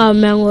ala ka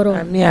mangoro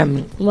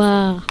ami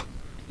wa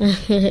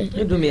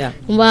Doumbia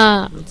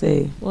wa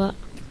nse wa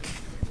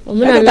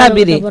omina la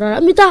bidi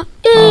mita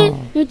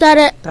mita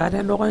re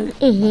tare do ko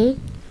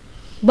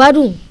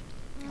badu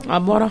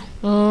abora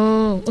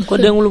ko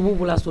dengulu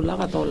bubula sulla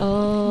ka tola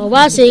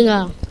wa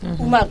singa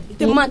uma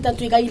te manta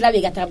tu ga ila be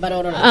ga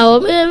tabaroro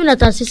mina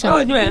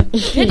tasisa jwe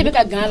te be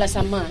ka gala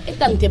sama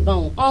etante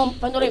bon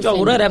pandore jo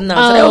ro remna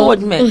sare o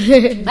jme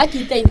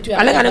akita intu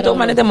ala kana to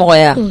manete mo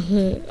ya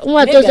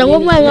uma to sango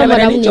mo nga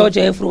mara ni jo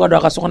je furu ga do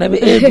ka sokone be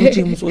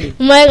duti musuri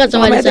mo ga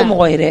tawali sa mo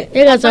go ire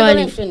ga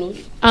tawali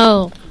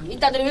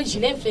ita de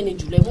jile fene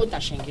jule mo ta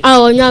shenge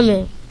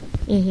nyame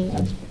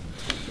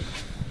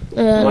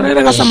on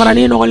era ga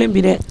samarani no golen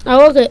bide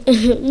okay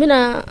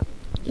mina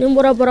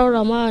nimbora bora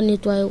la ma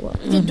nettoyer quoi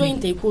ti do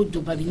inte ko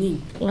do babini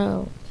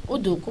o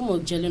do ko mo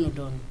jele no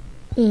don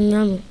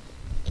nyame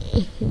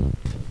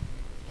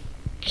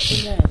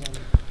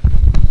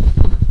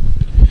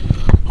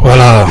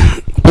voilà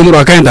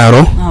pour ka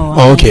ndaro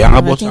okay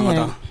anga botsa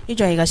ngata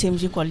ijo iga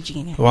semji kwal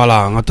jigine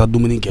voilà ngata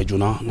dumuni ke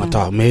juna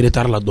ngata me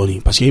retard la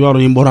doni parce que ibaro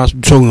ni mbora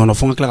songo no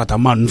fonga kala ta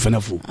man fene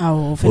fu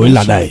o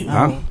ila dai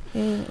ha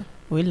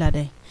o ila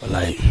dai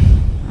wallahi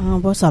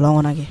bo salon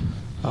ona ke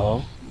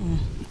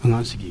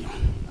anga sigi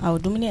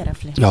dumuni era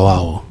fle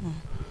wow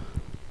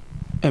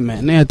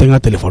me ne tenga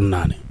telephone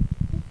nane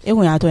e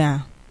ko ya to ya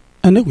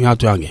ane ko ya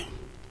to yange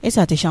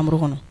esa te chambre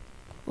kono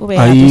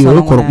ai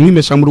o koro ni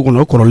me chambre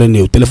kono koro le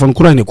ne telephone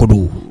kura ne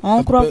kodu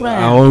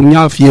o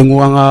nya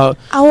fiengo anga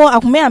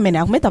akume amene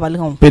akume tabali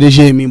kan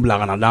PDG mi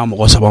blaga na da mo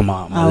ko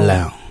sabama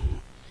malla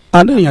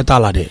ande nya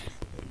tala de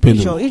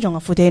pendo ijo nga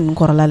fote en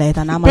koro la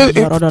eta na ma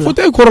rodo la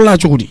fote koro la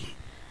chukudi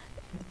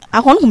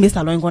akon kumbe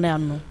salon kono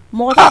yanno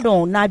mo ko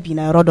don na bi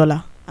na rodo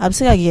la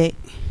absega ge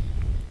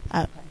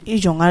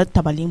ijo nga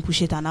tabali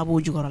pushe ta na bo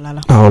jugoro la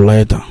la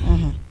wallahi ta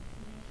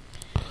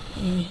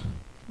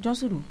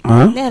Jonsuru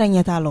ne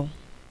ranya talo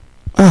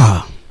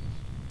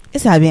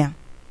esa bien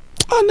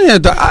ne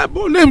da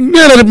bon ne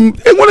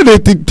ngone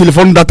de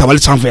téléphone da tabali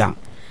sans faire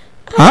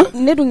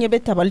ne dun yebe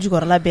tabali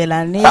jugoro la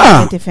bela ne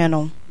te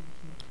feno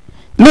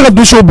ne ga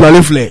do show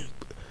blale flé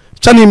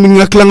tani mi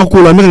nga klanga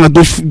ko la mi nga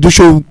do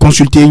show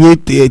consulter ni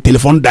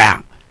téléphone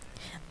da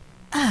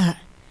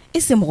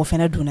ese mo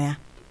fena duna ya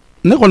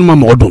ne ko ma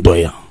mo do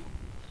ya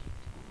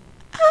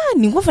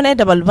ni ko fena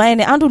dabal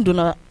bayne andun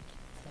duna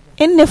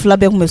en ne fla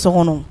be ko me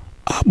sokono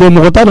bon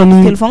mo ta do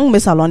ni téléphone be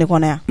salon ni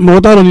kono ya mo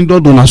ta do ni do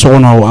na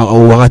sokono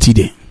o wakati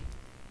de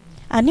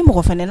ani mo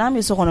ko fena na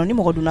me sokono ni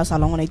mo ko duna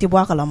salon na ite bo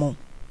akala mo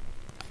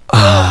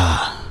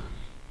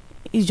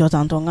ijo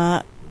tanto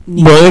nga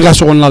ni bo e ga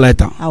sokono la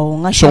eta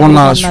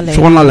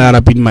sokono la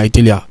rapidement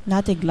itelia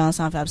na te glance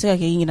en fait absega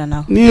ke yinga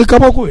na ni ka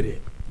ba ko de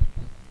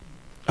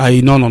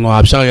ai non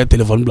absega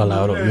téléphone bla la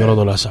yoro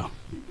do la sa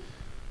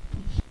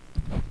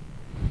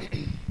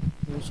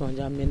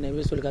sonja menne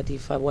be solgati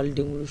fa wal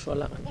dengulu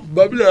shola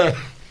babila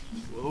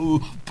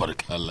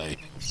barkalla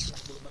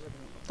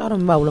taro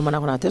mba wala mana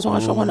kona te songa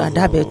shokona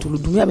da be tulu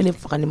Doumbia be ne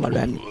fakani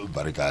malami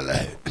barkalla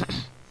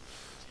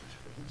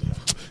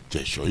te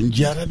sho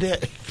injara de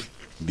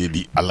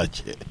di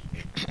alache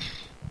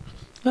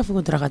ba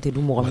fuko drakate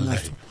du mo ngana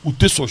u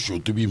te so sho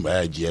to bi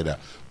ma jera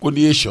ko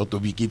ni sho to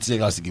bi kitse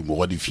ga sigi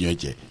mo di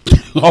fianche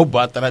o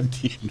ba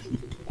tranti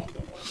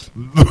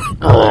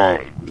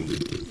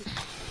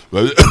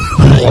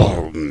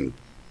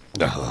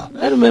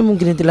Ero même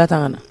grinte la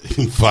tangana.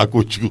 Fa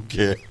ko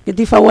chuke. Que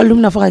ti fa walum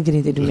na fa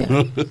grinte Doumbia.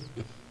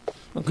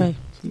 Okay.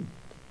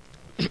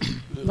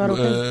 Baro.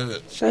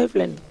 Chef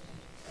len.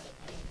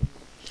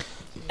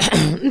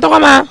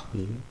 Ndokama.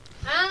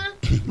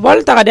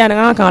 Bol ta ga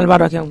nga kan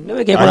albaro ke. Ne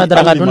be ke ko na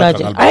draga duna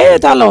je. Ay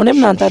ta law ne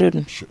mna antare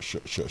dun.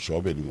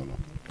 Sho be ni mono.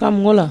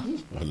 Kam ngola.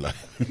 Wallahi.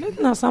 Net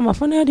na sama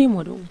fa ne di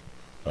modo.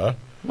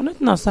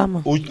 Net na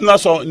sama. O na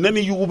so ne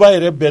ni yuba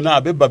ere be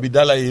na be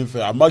babidala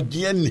yefe ama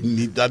gien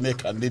ni dane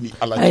kan ni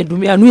ala. Ay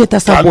Doumbia nu yeta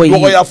sa boy.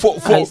 Ko ya fo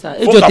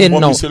e jote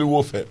no.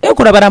 E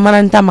ko da bara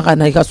mananta maka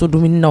na ka so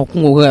dumin na ko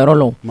ngo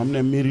rolo.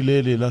 Mamne miri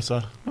lele la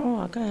sa.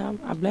 Oh akay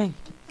ablen.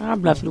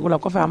 Abla fligo la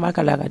ko fa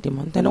amaka la ga de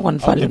man. Teno kon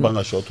fale. Ba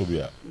nga shoto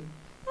biya.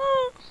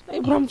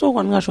 Ibrahim so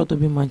kon nga shoto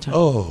bi mancha.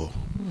 Oh.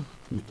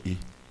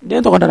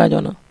 Den to ko daga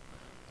jona.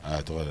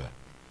 To da.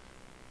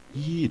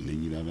 Yi ne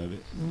ni na de.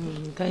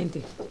 Kainte.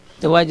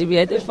 Te wajibi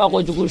ete fa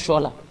ko jugu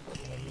shola.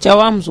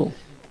 Chawamzo.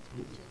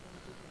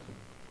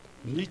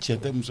 Ni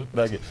chete muso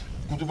dage.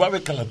 Kutu ba be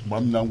kala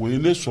mamna ngo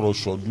ne soro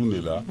shodu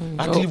ne la.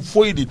 Akli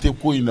foi de te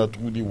ko ina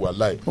tudi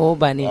wallahi. O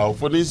bani.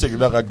 Fo ni se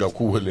gida ga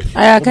ku wele.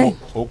 Aya kai.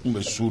 O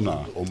kumbe suna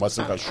o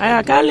masaka shu.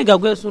 Aya kai li ga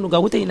gwe sunu ga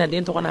gute ina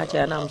den to kana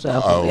cha na muso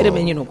ya ko. Ere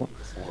menyi no ko.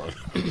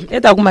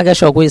 Eta kuma ga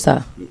shogo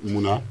isa.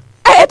 Muna.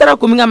 etara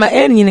ko minga ma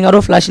ɲininka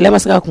ro flash le ma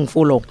se ka kun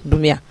folo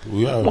Doumbia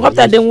mo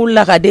kapta den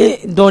wulla ka de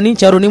doni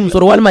charo ni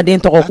musoro walma den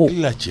toko ko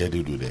la cɛ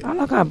de do dɛ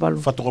ala ka balu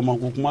fatɔgɔ man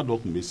ko kuma dɔ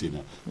kun bɛ sen na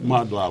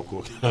kuma dɔ a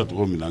ko kɛra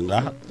cogo min na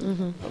nka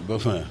ba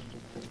fa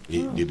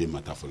de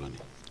mata fɔlɔ ni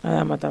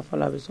aya mata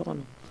fɔlɔ bɛ so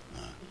kɔnɔ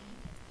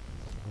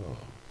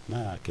n'a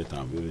y'a kɛ tan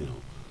a bɛ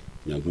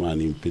ɲan kuma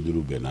ni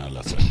Pedro bɛɛ n'a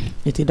la sa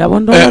eti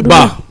dabɔn dɔ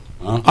ba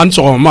an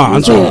sɔgɔma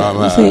an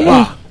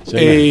sɔgɔma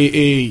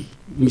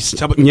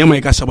ɲɛma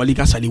i ka sabali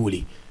ka sali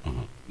wele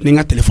ni n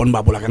ka téléphone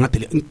b'a bolo ka n ka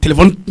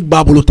téléphone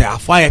b'a bolo tɛ a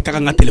fɔ a ye ka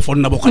n ka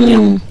téléphone nabɔ ka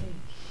diyan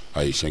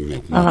ayi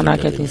sɛŋɛ kana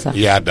kɛ ten sa i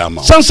y'a d'a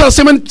ma sans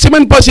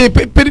semaine passée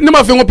ne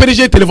m'a fɛn ko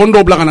PDG téléphone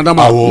dɔw bila ka na d'a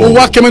ma o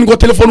 500 ko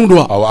téléphone do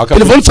wa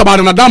téléphone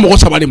 3 na d'a mɔgɔ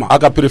 3 ma a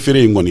ka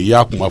préféré in kɔni i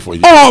y'a kuma fɔ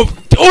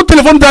o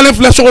téléphone dalen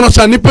filɛ so kɔnɔ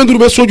sa ni peinture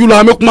bɛ soju la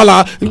an bɛ kuma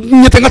la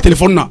ɲɛ tɛ n ka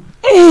téléphone na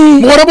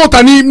mɔgɔ wɛrɛ b'o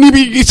ta ni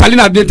b'i sali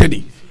n'a den tɛ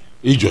de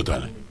i jɔ ta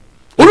dɛ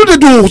olu de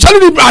don sali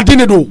ni a den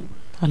de don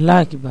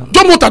Allah kibar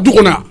jɔn m'o ta du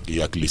kɔnɔ yan i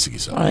hakili sigi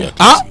sa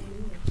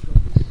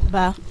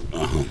ba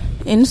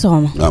i ni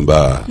sɔgɔma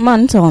ba ma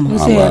ni sɔgɔma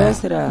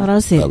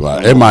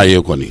e m'a ye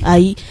kɔni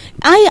ayi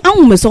an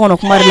kun bɛ so kɔnɔ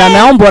kuma de la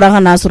mais an bɔra ka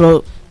n'a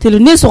sɔrɔ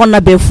ne sɔgɔna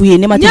bɛɛ f'u ye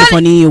ne ma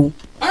téléphone ye o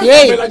ne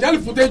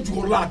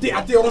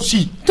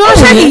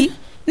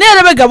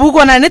yɛrɛ bɛ gabu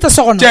kɔnɔ ne tɛ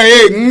so kɔnɔ e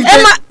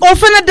ma o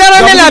fana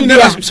dara ne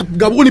la bi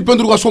gabu ni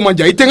peinture ka so man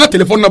jan i tɛ n ka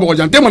téléphone nabɔ ka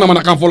jan n tɛ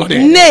manamana kan fɔ la dɛ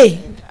ne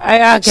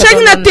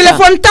Cheikh na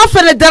téléphone ta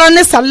fɛnɛ dara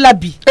ne sali la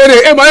bi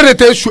ere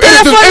tɛ su e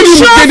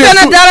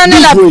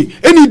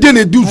ni den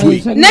de du so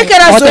ne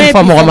kɛra so ye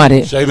mɔgɔ ma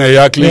dɛ Cheikh na i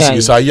hakili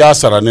sigi sa i y'a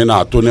sara ne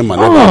na a to ne ma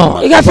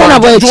i ka fɛn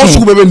nabɔ ye jɔn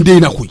sugu bɛɛ bɛ n den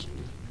na koyi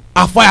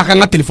a fɔ a y'a ka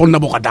n ka téléphone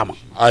nabɔ ka d'a ma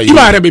i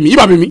b'a yɛrɛ bɛ min i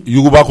b'a bɛ min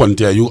yuguba kɔni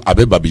tɛ a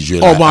bɛ babi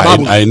jouer la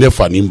a ye ne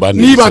fa ni ba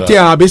n'i b'a tɛ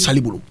a bɛ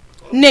sali bolo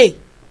ne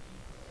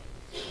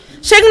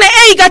Cheikh na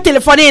e y'i ka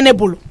téléphone ye ne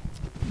bolo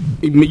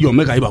yɔ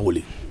mɛ ka i b'a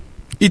wele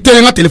i tɛ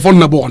n ka téléphone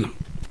nabɔ ka na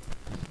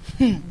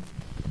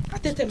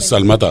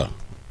Salimata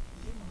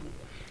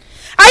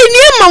ayi ni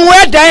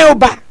mangoya dan ye o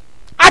ba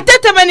a tɛ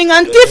tɛmɛ nin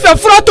kan n t'i fɛ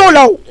fura t'o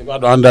la o i b'a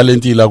dɔn an dalen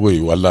t'i la koyi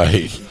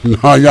walahi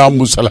n'an y'a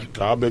musala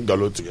ta an bɛ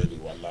nkalon tigɛ ni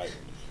walahi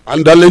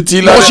an dalen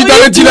t'i la mɔgɔ si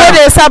dalen t'i la i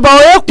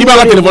b'a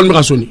ka téléphone bɛ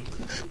ka soni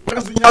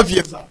parce que n y'a f'i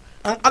ye sa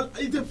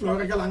i tɛ fila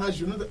wɛrɛ kɛ la an ka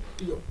journée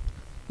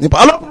ni pa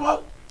allo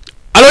papa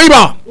allo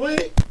Iba oui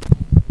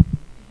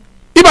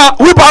Iba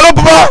oui pa allo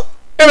papa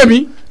e bɛ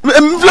min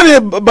n filɛ nin ye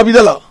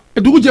babida la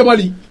dugu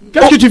jɛbali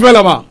qu'est-ce que tu fais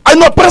là-bas ayi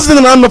non presse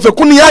nana an nɔfɛ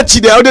ko nin y'a ci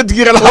de aw de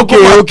digira la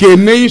ok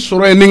ne y'i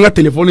sɔrɔ ye ni n ka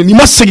téléphone n'i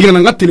ma segin ka na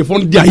n ka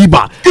téléphone di a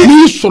Iba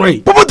n'i y'i sɔrɔ ye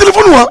papa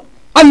téléphone wa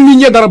hali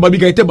ni ɲɛ dara babi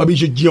kan i tɛ babi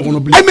diɲɛ kɔnɔ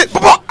bilen ayi mais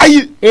papa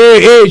ayi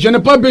je n'ai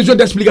pas besoin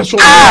d'explication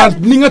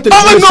ni n ka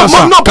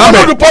téléphone non pas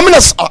mina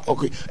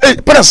ok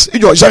presse i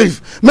jɔ j'arrive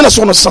n bɛna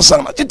so kɔnɔ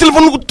sisan ci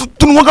téléphone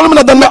tunun ko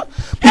bɛna daminɛ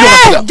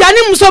jani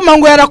muso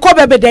mangoyara ko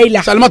bɛɛ bɛ da i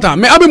la Salimata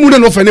mais a bɛ mun de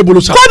nɔfɛ ne bolo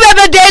sa ko bɛɛ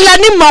bɛ da i la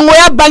ni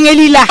mangoya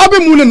bangeli la a bɛ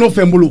mun de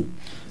nɔfɛ n bolo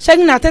Cheikh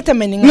na tɛ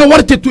tɛmɛ nin n ka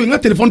wari tɛ to yen n ka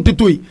téléphone tɛ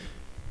to yen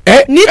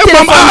ni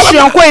téléphone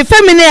siyɔn ko ye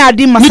fɛn min ne y'a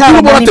di masa ni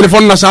tulu bɔra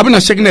téléphone na sa a bɛ na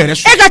Cheikh na yɛrɛ e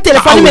ka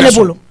téléphone bɛ ne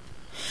bolo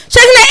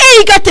Cheikh na e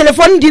y'i ka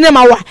téléphone di ne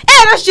ma wa e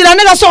yɛrɛ sira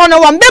ne ka so kɔnɔ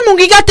wa n bɛ mun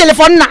k'i ka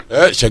téléphone na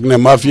Cheikh na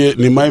m'a f'i ye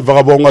nin ma ɲi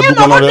vagabond ka du kɔnɔ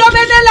dɛ e mɔgɔ dɔ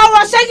bɛ ne la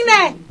wa Cheikh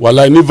na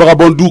walayi ni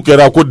vagabond du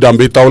kɛra ko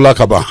danbe t'aw la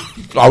ka ban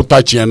aw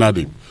ta tiɲɛna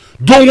de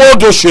don o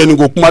don suyɛni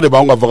ko kuma de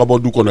b'anw ka vagabond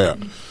du kɔnɔ yan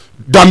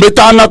danbe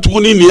t'an na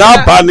tuguni nin y'a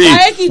bannen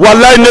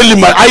walayi ne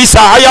lima ayi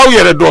sa a y'aw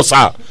yɛrɛ dɔn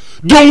sa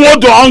don o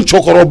don an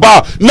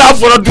cɛkɔrɔba n'a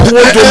fɔra dugu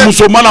o don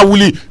muso mana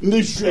wuli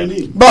ni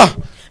suyɛni ba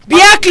bi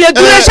y'a tile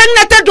duuru Cheikh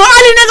na tɛ don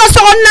hali ne ka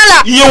so kɔnɔna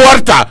la i ye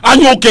wari ta an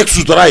y'o kɛ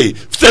sutura ye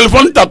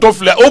téléphone tatɔ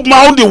filɛ o tuma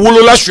anw de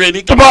wolola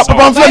suyɛni papa n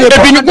filɛ nin ye et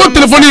puis ko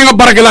téléphone ye n ka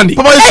baarakɛlan de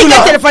papa i su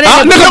la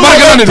ne ka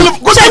baarakɛlan de don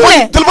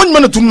téléphone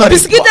jumɛn de tunun na de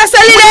bisiki tɛ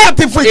seli dɛ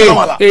tɛ foyi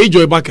kalama la i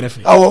jɔ i ba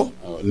kɛrɛfɛ awɔ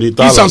ni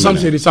t'a i la san sam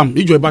seri sam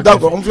i jɔ i ba kɛrɛfɛ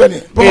d'accord n filɛ nin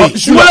ye papa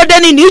su la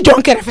wolodenni n'i jɔ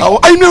n kɛrɛfɛ awɔ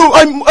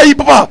ayi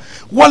papa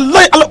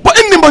walayi ala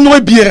e ni ma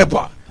ɲɔgɔn bi yɛrɛ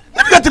pa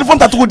ne bɛ ka téléphone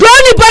ta cogo di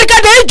don ni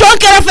barika de i jɔ n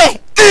kɛrɛfɛ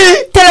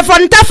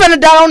téléphone ta fɛnɛ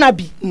dara anw na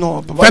bi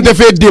non papa fɛn tɛ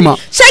fɛ e den ma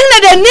Cheikh na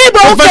de n'i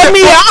b'aw kɛ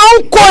min ye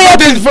anw ko ye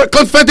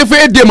fɛn tɛ fɛ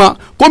e den ma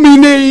komi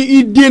ne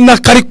i den na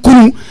kari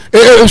kunun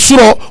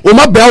surɔ o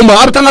ma bɛn aw ma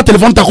a bɛ taa n ka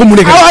téléphone ta ko mun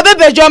de kɛ awɔ a bɛ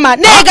bɛn jɔn ma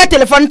ne y'i ka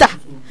téléphone ta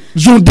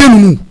zon den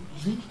ninnu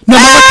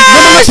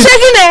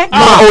Cheikh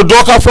na o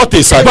dɔ ka fɔ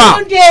ten sa ba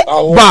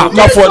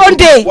ka fɔ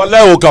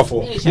walayi o ka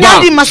fɔ n'a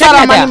di masa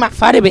ramani ma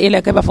fa de bɛ e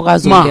la k'e b'a fɔ k'a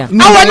zon tɛ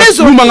yan awɔ ne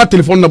zon n'u man ka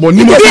téléphone nabɔ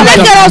ni ma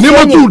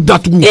t'u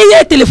datugu e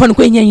ye téléphone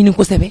ko ɲɛɲini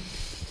kosɛbɛ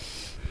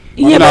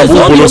i ɲɛ bɛ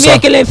zon ninnu ɲɛ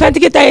kelen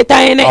fɛntigi ta ye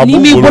tan ye dɛ n'i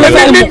b'i bolo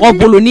fɛn mɔgɔ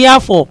bolo n'i y'a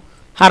fɔ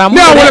haramu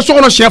ne y'a wele so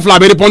kɔnɔ siɲɛ 2 a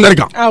bɛ répondeur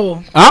kan awɔ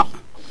ah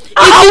i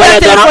ka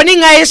téléphone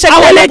ŋa ye Cheikh na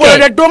bolo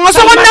dɛ don ŋa so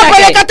kɔnɔna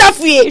bɔlen ka taa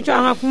f'u ye i jɔ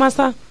an ka kuma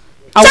sa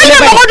Cheikh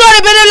na mɔgɔ dɔ de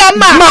bɛ ne la n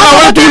ma a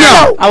wele tuguni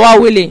a b'a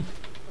wele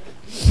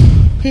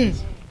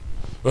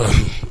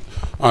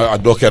a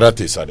dɔ kɛra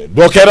ten sa dɛ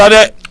dɔ kɛra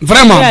dɛ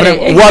vraiment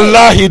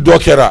walahi dɔ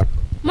kɛra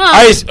Ma.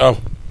 ayi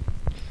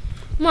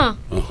Ma.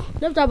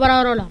 Ne bɛ taa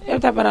baarayɔrɔ la. E bɛ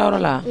taa baarayɔrɔ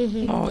la.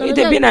 I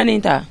tɛ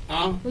 40 ta.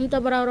 N bɛ taa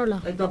baarayɔrɔ la.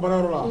 I tɛ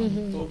baarayɔrɔ la.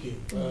 Ok.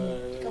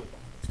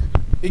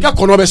 I ka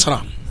kɔnɔ bɛ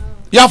sara.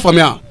 I y'a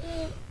faamuya.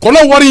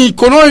 Kɔnɔ wari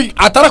kɔnɔ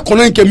a taara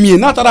kɔnɔ in kɛ min ye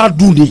n'a taara a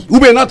dun de ou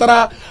bien n'a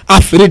taara a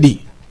feere de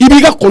i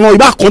b'i ka kɔnɔ i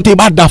b'a compter i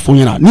b'a da fɔ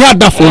ɲɛna n'i y'a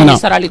da fɔ ɲɛna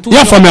i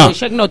y'a faamuya.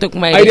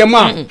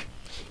 Ayidema.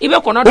 I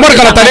bɛ kɔnɔ dɔ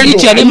di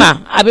cɛnin ma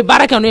a bɛ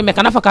baara kɛ n'o ye mais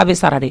kana fɔ k'a bɛ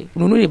sara dɛ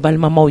ninnu de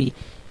balimamaw ye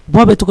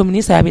bɔ bɛ cogo min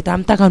ni saya bɛ taa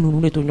an bɛ taa ka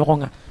ninnu de to ɲɔgɔn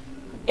kan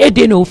e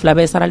den n'o fila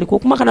bɛɛ sarali ko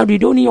kuma kana don i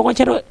denw ni ɲɔgɔn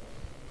cɛ dɛ.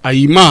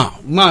 Ayi ma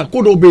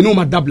ko dɔw bɛ yen n'o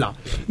ma dabila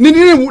ne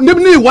ye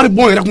wari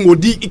bɔn yɛrɛ kun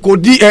k'o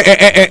di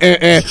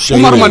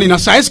Umaru ma nin na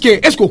sa est-ce que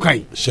o ka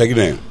ɲi.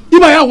 Sɛginɛ. I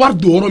b'a y'a wari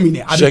don yɔrɔ min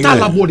dɛ a bɛ taa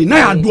labɔ de n'a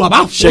y'a dun a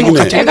b'a fɔ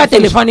ka cɛ. E ka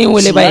téléphone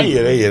wele ba ye.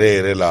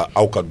 Yɛrɛ la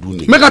aw ka dun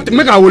de. N bɛ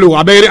k'a wele o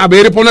a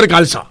bɛ répondeur kɛ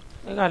halisa.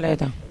 E ka lajɛ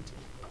tan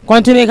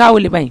continue k'a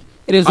wele ba ye.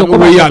 réseau ko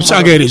bɛ ye a bɛ se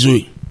ka kɛ réseau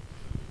ye.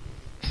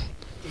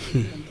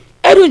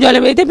 E dun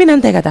jɔlen bɛ i tɛ bi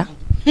naani ta ka taa.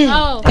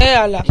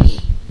 Ala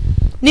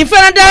nin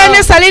fana dara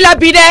ne sali la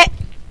bi dɛ.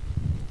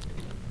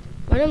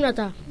 Wale mina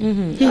taa.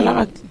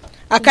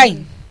 A ka ɲi.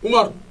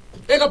 Umaru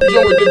e ka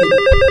pigeon bɛ den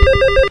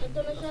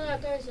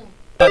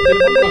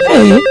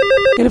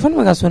téléphone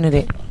bɛ ka sonné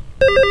dɛ.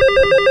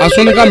 A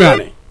sonné kan mɛn a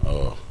dɛ.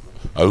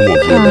 A bɛ mɔn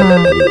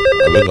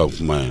a bɛ ka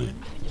kuma yan.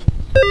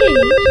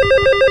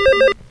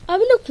 A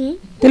bɛ ne kun.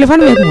 téléphone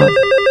bɛ kun wa.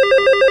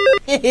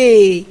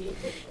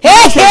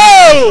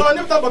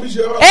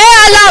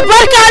 Ala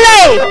barikale.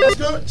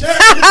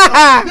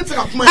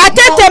 A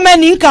tɛ tɛmɛ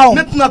nin kan.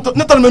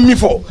 Ne taara min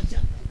fɔ.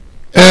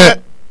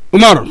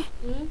 Umaru.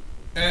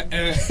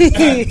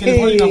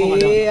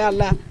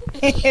 Ala.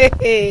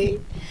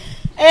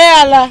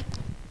 Ala.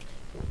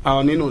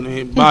 Nino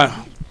ne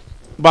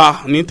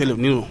ba ni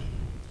téléphone Nino.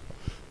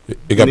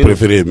 I ka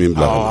préféré min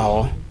bila.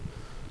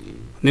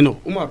 Nino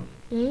Umaru.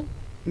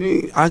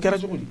 Ni a kɛra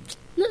cogo di.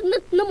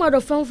 Ne ma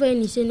dɔn fɛn fɛn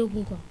ni se ne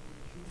kun quoi.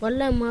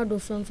 Wallahi ma dɔn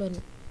fɛn fɛn.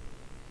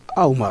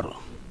 Umaru.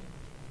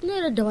 Ne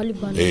yɛrɛ dabali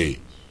banna.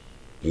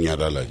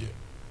 Ɲada lajɛ.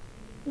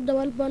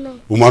 Dabali banna.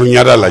 Umaru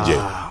ɲada lajɛ.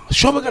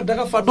 Sɔ bɛ ka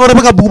daga fa dɔ yɛrɛ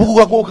bɛ ka bugubugu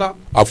ka k'o kan.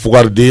 A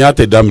fugaridenya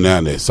tɛ daminɛ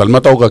yan dɛ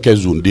Salimataw ka kɛ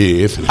zunden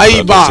ye e fana.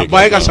 Ayi ba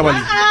e ka sabali.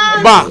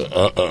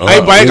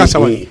 Ayi ba e ka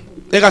sabali.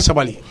 E ka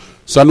sabali.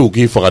 Sani u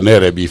k'i faga ne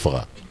yɛrɛ b'i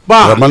faga.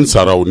 Daramani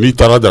sara o n'i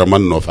taara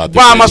Daramani nɔfɛ a tɛ.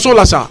 Ba a ma s'o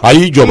la sa. A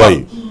y'i jɔ ba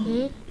ye.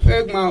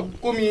 Kuma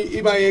komi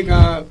i b'a ye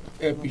ka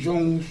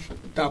pigeon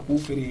ta k'u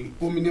feere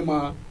komi ne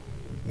ma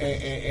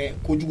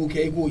kojugu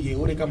kɛ i k'o ye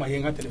o de kama ye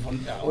n ka téléphone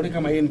ta o de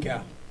kama ye nin kɛ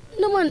yan.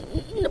 Ne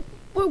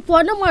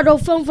ma dɔn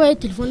fɛn fɛn ye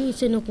téléphone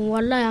se ne kun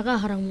wallahi a ka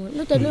haramu.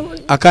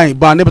 A ka ɲi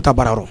ba ne bɛ taa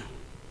baarayɔrɔ.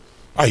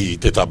 Ayi i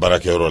tɛ taa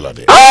baarakɛyɔrɔ la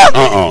dɛ.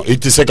 I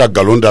tɛ se ka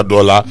nkalon da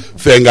dɔ la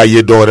fɛn ka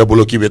ye dɔ wɛrɛ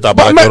bolo k'i bɛ taa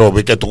baarakɛyɔrɔ o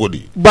bɛ kɛ cogo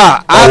di.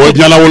 Ba o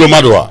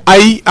ɲɛnawoloma don wa.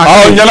 Ayi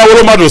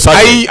ɲɛnawoloma don sa.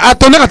 Ayi a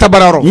to ne ka taa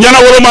baarayɔrɔ.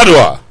 Ɲɛnawoloma don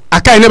wa. A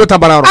ka ɲi ne bɛ taa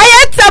baarayɔrɔ. A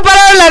ye tɛ taa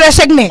baarayɔrɔ la dɛ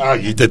Sɛginɛ.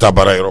 I tɛ taa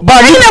baarayɔrɔ.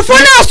 Ba ɲinɛ fo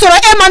n'a sɔrɔ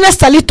e ma ne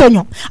sali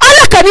tɔɲɔ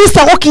Ala ka n'i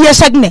sago k'i ye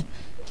Sɛginɛ.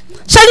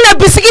 Sɛginɛ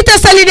bisigi tɛ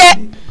sali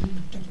dɛ.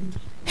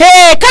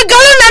 Ka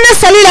nkalon da ne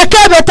sali la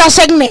k'e bɛ taa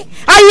Sɛginɛ.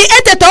 Ayi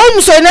e tɛ taa o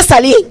muso ye ne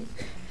sali.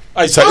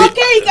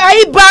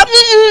 Ayi ba.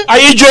 A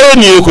y'i jo ye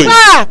nin ye koyi.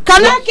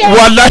 Kana kɛ.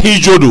 Walahi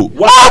jo don.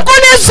 Ko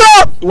ne zo.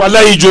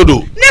 Walahi jo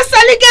don. Ne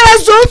sali kɛra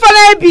zo fana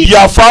ye bi.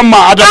 Yafa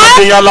ma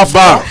adamadenya la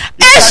fa.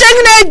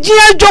 Sɛginɛ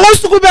diɲɛ jogo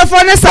sugu bɛɛ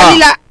fɔ ne sali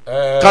la.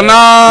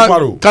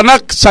 Kana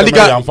sali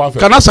ka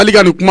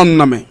nin kuma ninnu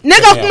lamɛn. Ne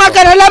ka kuma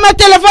kana lamɛn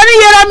téléphone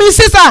yɛrɛ min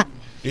sisan.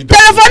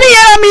 Téléphone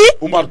yɛrɛ min.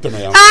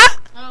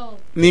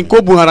 Nin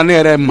ko bonyara ne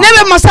yɛrɛ ma. Ne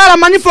bɛ Masa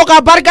Aramani fɔ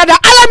k'a barikada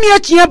Ala min ye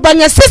tiɲɛ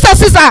bange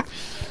sisan.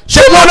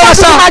 Bɔn dɔ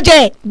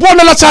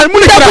la sa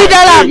mun de kɛra.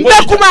 N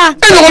bɛ kuma.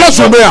 E ɲɔgɔnna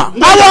so bɛ yan.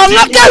 Awɔ n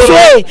ka kɛ so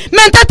ye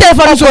mais n tɛ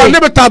téléphone so ye. Ne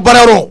bɛ taa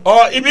baarayɔrɔ.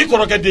 I b'i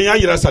kɔrɔkɛ den y'a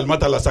yira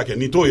Salimata la sa kɛ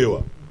nin t'o ye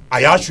wa. A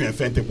y'a suɲɛ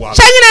fɛn tɛ bɔ a la.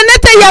 Sɛginɛ ne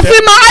tɛ yafa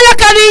i ma Ala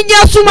ka n'i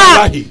ɲɛ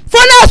suma fo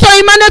n'a sɔrɔ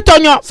i ma ne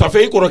tɔɲɔ. Ça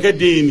fait i kɔrɔkɛ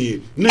den ye nin ye.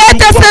 E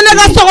tɛ se ne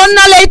ka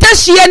sokɔnɔna la i tɛ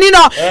si yen nin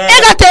nɔ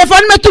e ka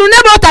téléphone bɛ tunu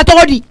ne b'o ta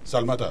cogo di.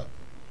 Salimata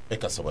e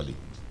ka sabali.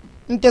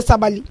 N tɛ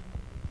sabali.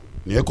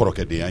 Nin ye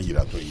kɔrɔkɛ den y'a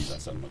yira tɔ ye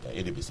Salimata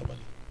e de bɛ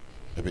sabali.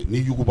 Ni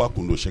yuguba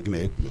kun don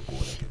Sɛginɛ e tun bɛ ko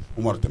wɛrɛ kɛ.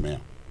 Umaru tɛmɛ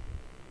yan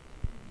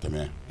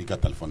i ka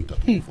téléphone ta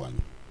tɔgɔ fɔ an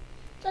ye.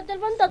 Ka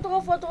téléphone ta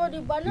tɔgɔ fɔ tɔgɔ di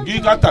ba. K'i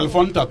ka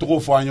téléphone ta tɔgɔ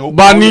fɔ an ye.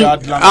 Ba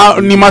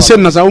ni ma se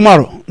nin na sa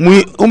Umaru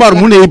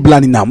mun de y'i bila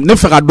nin na ne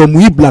fɛ ka dɔn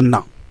mun y'i bila nin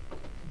na.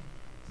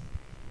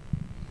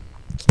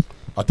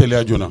 A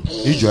teliya joona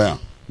i jɔ yan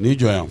n'i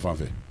jɔ yan fan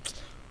fɛ.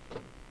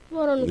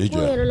 Ni jɔ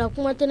yɛrɛ la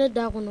kuma tɛ ne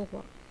da kɔnɔ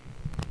quoi.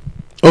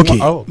 Ok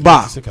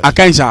ba a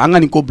ka ɲi sa an ka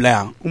nin ko bila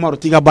yan Umaru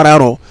t'i ka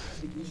baarayɔrɔ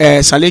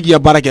Sale k'i ka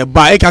baara kɛ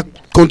ba e ka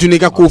continuer i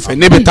ka ko fɛ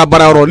ne bɛ taa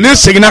baarayɔrɔ ne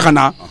seginna ka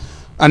na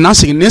ne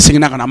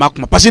seginna ka na a ma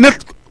kuma parce que ne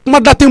kuma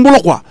da tɛ n bolo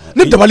quoi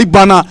ne dabali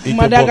banna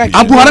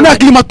a bonyara ne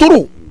hakili ma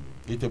toro.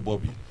 I tɛ bɔ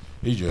bi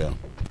i jɔ yan.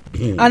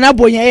 A na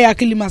bonya e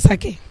hakili ma sa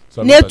kɛ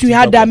ne tun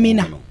y'a da min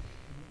na. I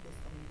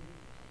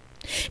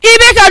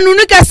bɛ ka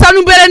ninnu kɛ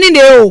sanu bɛrɛnin de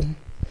ye o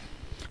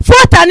fo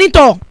tani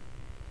tɔ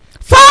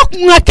fa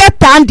kun ka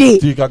tan de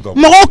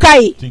mɔgɔw ka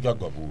ye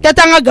tɛ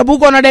taa n ka gabu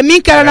kɔnɔ dɛ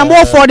min kɛra na m'o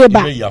fɔ de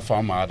ba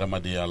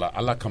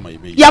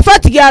yafa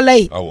tigi ala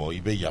ye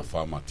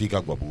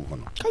ka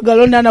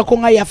nkalon nana ko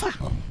n ka yafa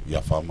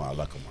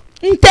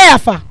n tɛ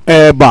yafa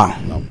ba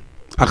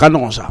a ka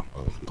nɔgɔn sa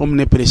komi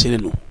ne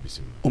pereselen don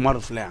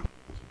Umaru filɛ yan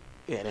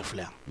e yɛrɛ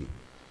filɛ yan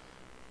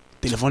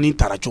telefɔni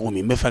taara cogo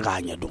min n bɛ fɛ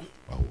k'a ɲɛ dɔn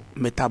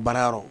n bɛ taa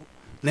baarayɔrɔ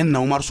ne na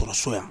Umaru sɔrɔ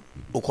so yan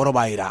o kɔrɔ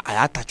b'a jira a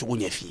y'a ta cogo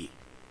ɲɛ f'i ye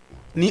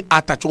ni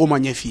a ta cogo ma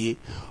ɲɛ f'i ye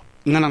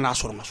n kana n'a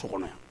sɔrɔ n ka so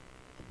kɔnɔ yan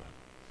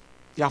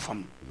i y'a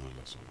faamu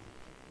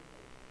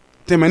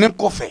tɛmɛnen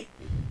kɔfɛ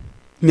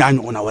n y'a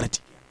ɲɔgɔnna wɛrɛ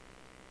tigɛ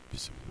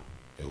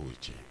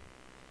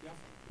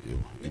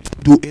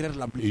do erreur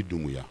la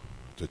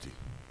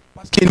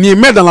parce que nin ye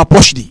main dans la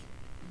poche de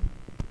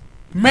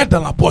main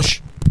dans la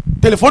poche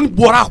téléphone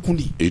bɔra a kun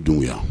de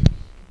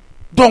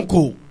donc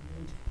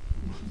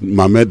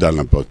ma main dans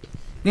la poche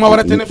kuma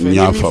wɛrɛ tɛ ne fɛ n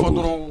ye min fɔ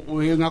dɔrɔn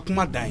o ye n ka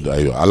kuma dan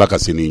ye ala ka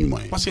se ni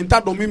ɲuman ye parce que n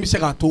t'a dɔn min bɛ se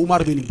k'a to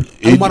Umaru bɛ nin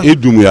e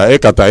Doumbia e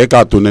ka taa e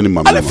k'a to ne ni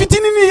maminɛ ma ale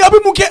fitinin a bɛ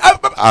mun kɛ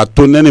a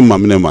to ne ni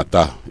maminɛ ma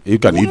taa e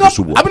ka n'i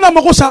dusu bɔ a bɛna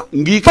mago sa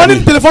fa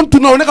ni téléphone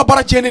tunna o ne ka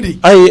baara tiɲɛnen de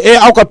ayi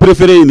aw ka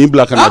préféré ye nin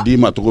bila ka na d'i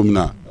ma cogo min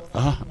na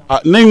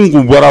ne n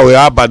kun bɔra o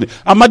y'a bannen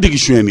a ma degi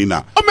sonyɛni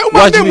na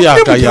wajibi y'a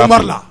ka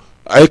yafa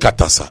a ye ka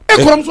taa sa e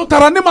kɔrɔmuso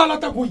taara ne ma ala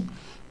ta koyi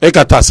e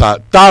ka taa sa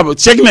taa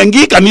segin n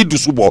k'i ka n'i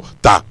dusu bɔ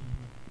taa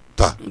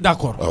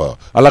d'accord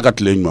ala ka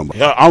tile ɲuman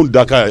ba anw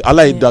da ka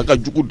ala ye da ka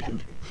jugu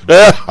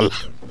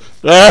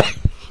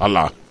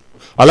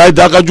ala ye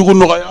da ka jugu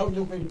nɔgɔya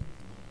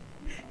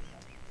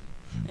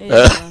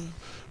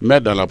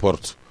mets dans la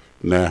porte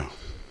ne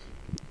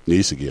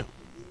n'i sigi yan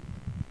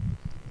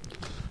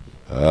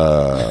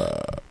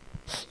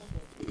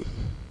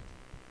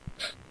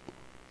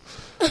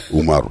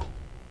Umaru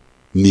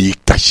n'i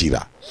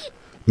kasira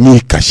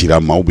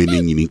maaw bɛ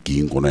ne ɲini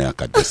k'i kɔnɔ yan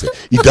ka dɛsɛ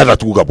i da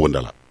datugu ka bɔ n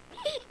da la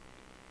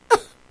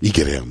i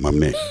gɛrɛ yan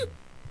maminɛ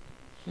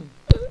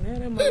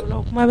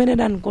kuma bɛ ne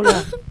da nin ko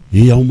la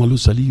y'aw malo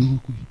sali y'o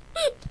koyi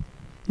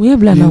u ye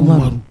bila na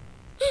Umaru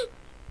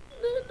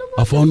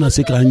a fɔ aw na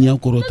se k'a ɲɛ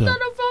kɔrɔta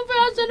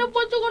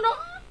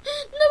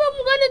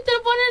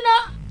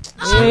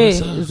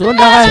zon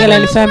daga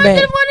gɛlɛn ni fɛn bɛɛ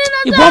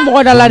i bɔ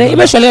mɔgɔ da la dɛ i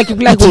bɛ sɔli kɛ k'i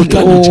bila k'o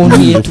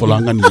ni ye fɔlɔ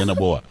an ka nin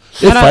ɲɛnabɔ wa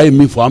e fa ye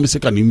min fɔ an bɛ se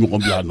ka nin ɲɔgɔn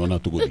bila a nɔ na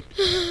cogo di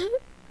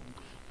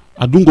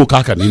a dun ko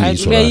k'a ka nin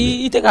sɔrɔ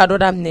i tɛ k'a dɔ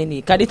daminɛ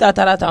nin ka di ta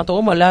taara tan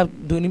tɔgɔ maloya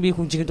doni b'i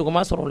kun jigin tɔgɔ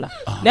ma sɔrɔ o la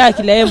ne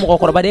hakili la e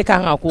mɔgɔkɔrɔba de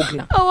kan ka ko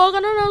dilan awɔ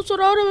kana na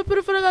sɔrɔ aw de bɛ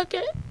préféré ka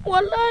kɛ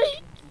walayi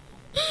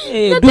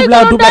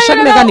dubla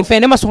chaque ne ka nin fɛn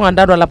ne ma sɔn ka n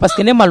da don a la parce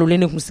que ne malolen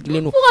ne kun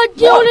sigilen don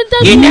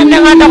i ɲɛminɛ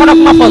ka da kɔnɔ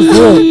kuma fɔ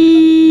zon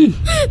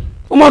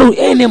Umaru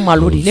e ne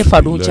malo de ne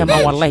fa don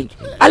cɛma walayi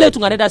ale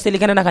tun ka ne da seli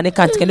kɛnɛ na ka ne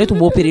kantigɛ ne tun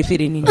b'o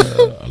préféré nin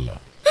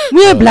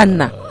mun ye bila nin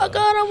na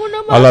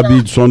ala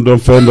b'i sɔn dɔn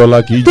fɛn dɔ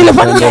la k'i jɛ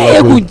fɛn dɔ la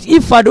i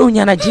fa denw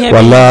ɲɛna diɲɛ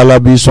walayi ala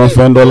b'i sɔn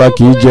fɛn dɔ la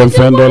k'i jɛ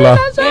fɛn dɔ la n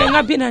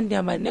ka 40 di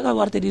a ma ne ka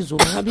wari tɛ di zo n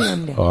ka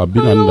 40 di a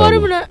 40 d'a ma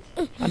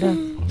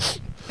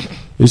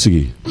i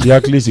sigi i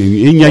hakili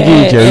sigi i ɲɛji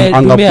in cɛ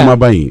an ka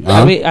kumaba in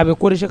a bɛ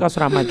corriger ka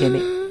sɔrɔ a ma kɛnɛ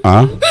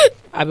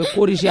a bɛ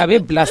corriger a bɛ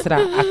bilasira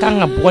a kan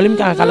ka bɔgɔli min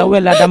kan ka k'a la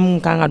wali ladamu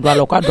min kan ka don a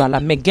la o ka don a la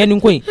mais gɛnni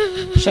ko in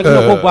chaque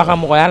fois ko bɔ a ka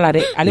mɔgɔya la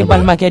dɛ ale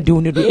balimakɛ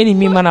denw de don e ni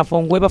min mana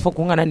fɔ n ko i b'a fɔ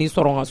ko n kana n'i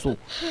sɔrɔ n ka so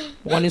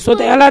mɔgɔ ni so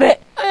tɛ ala dɛ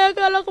a y'a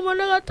kɛ ala kuma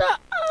ne ka taa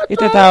i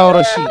tɛ taa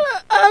yɔrɔ si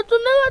a to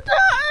ne ka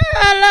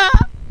taa ala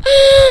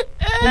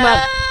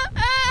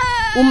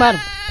Umaru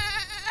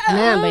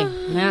n'a bɛ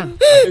n'a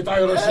a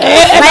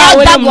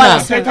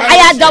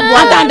y'a dabɔ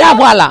an t'an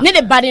dabɔ a la ne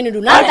de baden de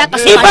don n'a ta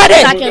kaso i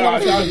baden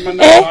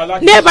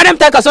ne baden bɛ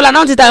taa kaso la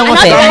n'anw tɛ taa ɲɔgɔn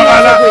fɛ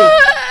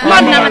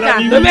Umaru n'a ka taa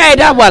bɛɛ y'a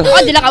dabɔ a la o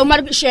de la ka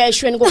Umaru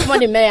suɲɛni ko kuma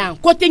de mɛn yan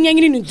ko tɛ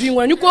ɲɛɲini nin du in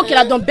kɔnɔ ni ko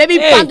kɛra dɔn bɛɛ b'i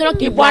pan dɔrɔn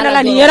k'i bɔ an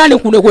la nin yɛrɛ nin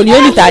kun de ko nin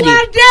ye nin ta de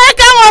den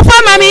kan k'o fɔ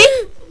mami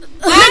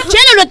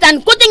tiɲɛ de don tan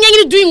ko tɛ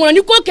ɲɛɲini du in kɔnɔ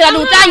ni ko kɛra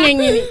dɔn u t'a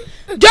ɲɛɲini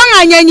jɔn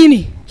k'a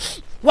ɲɛɲini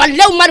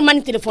walayi Umaru ma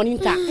nin téléphone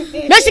ta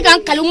ne se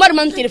k'an kali Umaru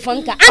ma nin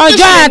téléphone ta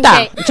jɔn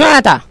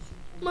y'a ta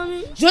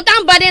zo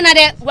t'an baden na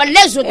dɛ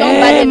walayi zo t'an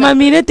baden na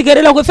mami ne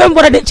tigɛrɛ la ko fɛn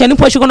bɔra cɛ ni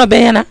poche kɔnɔ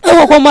bɛɛ ɲɛna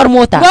e ko Umaru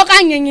m'o ta bɔ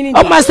k'a ɲɛɲini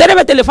o ma sere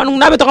bɛ téléphone kun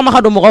n'a bɛ tɔgɔma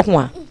ka don mɔgɔ kun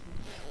wa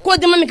ko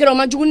dama min kɛra o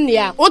ma jugu ni de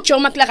ya o cɛw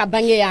ma tila ka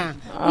bange yan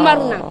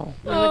Umaru na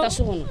an ka taa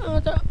so kɔnɔ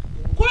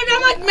ko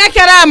dama jumɛn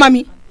kɛra yan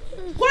mami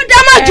ko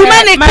dama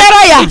jumɛn de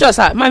kɛra yan jɔ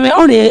sa mami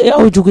anw de ye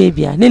aw jugu ye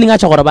bi yan ne ni n ka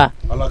cɛkɔrɔba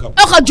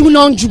aw ka jugu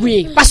n'anw jugu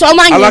ye parce que aw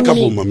m'a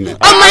ɲɛɲini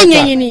aw m'a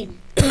ɲɛɲini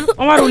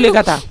Umaru le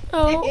ka taa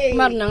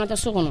Umaru na an ka taa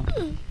so kɔnɔ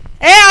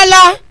ala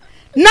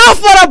n'a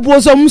fɔra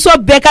bozomuso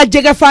bɛɛ ka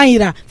jɛgɛ fan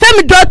yira fɛn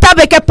min dɔw ta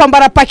bɛ kɛ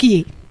panbara paki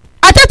ye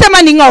a tɛ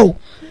tɛmɛ nin kan o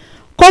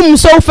ko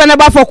musow fana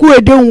b'a fɔ k'u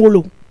ye denw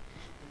wolo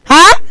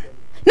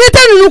ni tɛ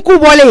ninnu k'u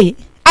bɔlen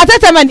a tɛ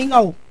tɛmɛ nin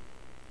kan o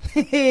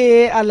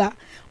ala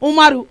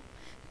Umaru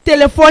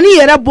téléphone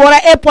yɛrɛ bɔra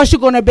e poche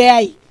kɔnɔ bɛɛ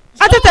y'a ye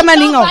a tɛ tɛmɛ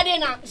nin kan o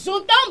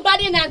zontan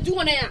baden na du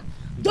kɔnɔ yan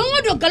don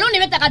o don nkalon de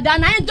bɛ ta ka da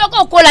an na an ye dɔ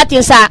k'o ko la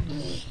ten sa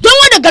don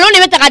o don nkalon de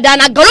bɛ ta ka da an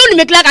na nkalon de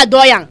bɛ tila ka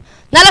dɔ yan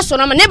n'ala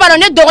sɔnna ma ne b'a dɔn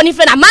ne dɔgɔnin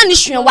fana a m'a ni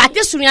suɲɛ wa a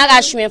tɛ surunya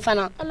k'a suɲɛ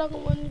fana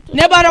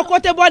ne bara ko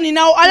te boni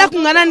na ala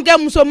kun ngana nge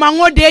muso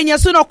mango de nya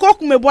suno ko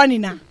kun me boni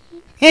na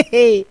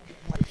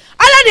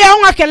ala de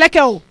onga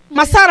keleke o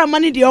masara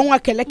mani de onga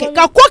keleke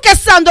ka ko ke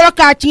sandoro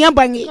ka tinya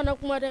bangi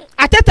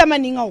atete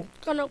mani ngao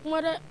kana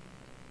kuma de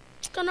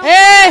kana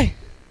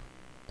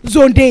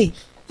zonde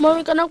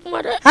mami kana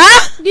kuma de ha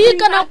di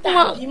kana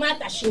kuma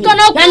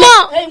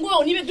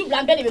ngo ni be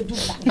dubla mbele be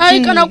dubla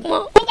ai kana kuma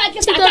ko ka ke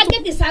ta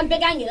ke ti sambe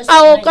gangira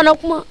awo kana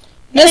kuma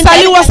ne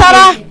sali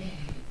wasara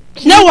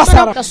ne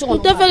wasara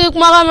te fe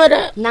kuma ga mere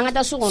nanga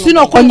ta sugo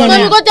sino ko nya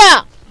mami ko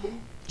ta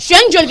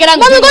shen jol gara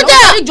mami ko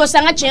ta jo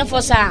sanga chen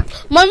fo sa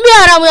mami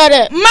aramu ya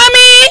de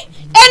mami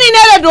eni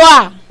ne le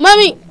doa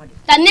mami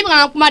tanne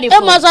ba kuma de e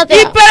ma sa te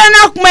ipere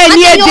na kuma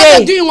ni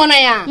ede du ngona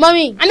ya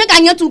mami ame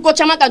ka nyatu ko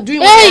chama ka du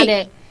ngona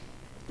de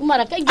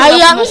umara ka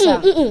aya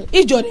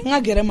ijore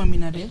nga gere mami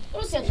na de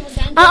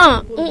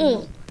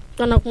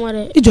kana kuma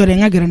de ijore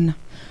nga gere na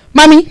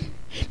mami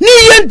ni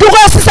yen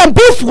doga sisa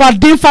bi fwa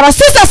din fara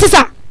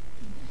sisa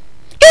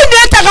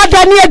ine ta ga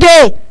dani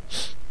ede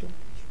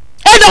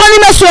e dogo ni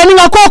me so ni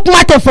nga ko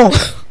kuma te fo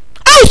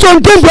ai so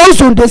ndembe o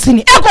so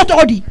ndesini e ko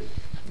to di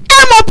e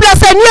mo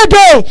place ni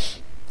ede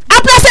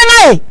a place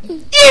na e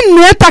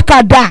ine ta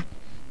kada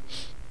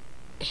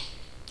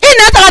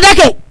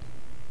ke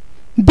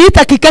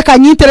bita kike ka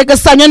nyitere ke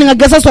sanyo ni nga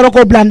gesa soro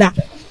ko blanda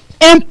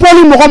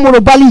empoli mo mo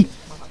bali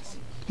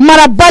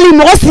mara bali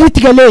mo siri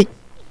tigele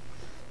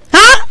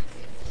ha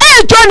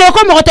jone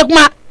ko mo te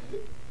kuma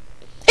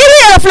iri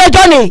ya fle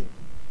jone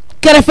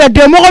kere fe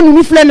de mo ko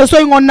nu fle no so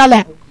ngon na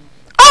la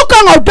o ka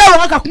ngo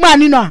do ka kuma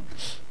ni no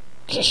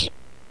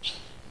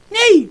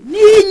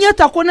ni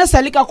nyata ko na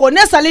salika ko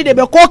na sali de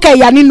be ko ke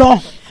ya ni no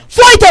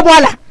fo ite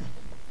bola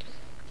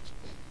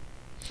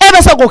e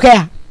be so ko ke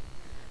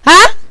ha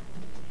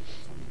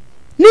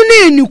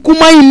ni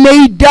kuma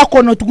ile ida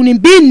ko no tukuni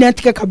bi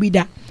net ke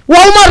kabida wa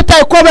umar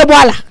tay ko be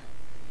bola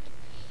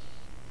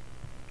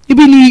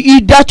ibini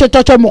ida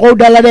chocho mo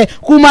dala de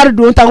kumar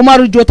don ta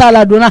kumar jota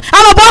la dona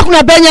ama ba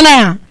kuna benya na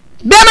ya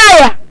bema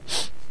ya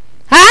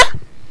ha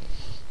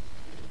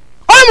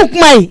o mu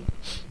kumai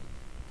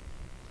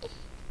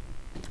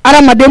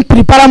ara madem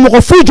prepara mo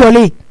ko fu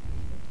jole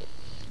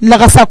la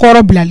ga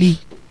sakoro blali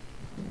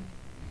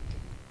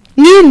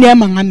ni ne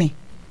mangame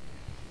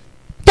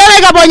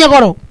tere ga bonya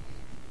goro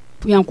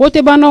yan ko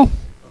te bano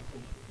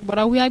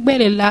bara wi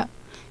agbere la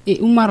e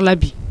umar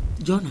labi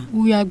jona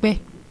wi agbe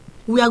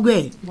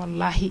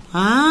wallahi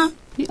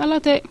ni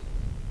alate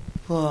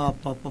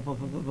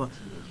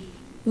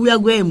uya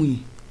gwe mu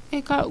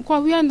e ka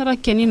ko wi andara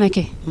kenina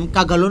ke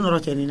ka galon ro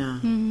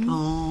kenina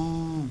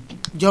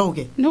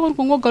joge no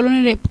ko ngo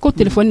galon le ko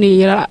telephone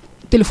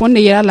ne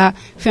yera la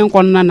fen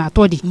kon nana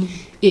todi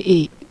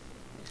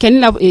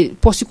kenina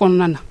posi kon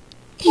nana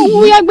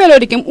uya gbe lo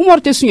de kem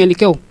umor te sunyeli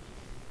ke o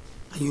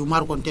ayo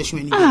mar kon te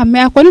sunyeli me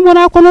akoni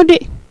mona kono de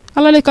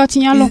ala le ka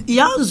tinyalo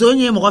ya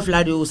zonye mo ko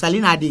flade o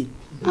salina de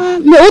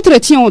mais autre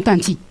tien on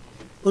tanti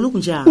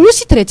olukunja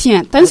si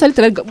tretien tan sali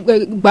tre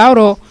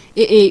baoro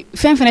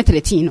fin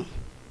tretien no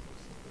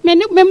mais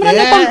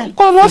mrane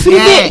ko no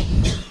fride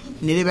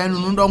ni le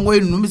banu ndo ngoy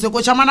nu mi se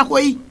ko chamana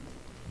koy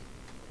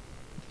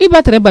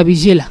iba tre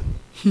babijela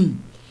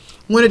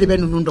ngone de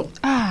banu ndo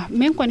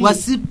men ko ni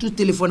wasi tu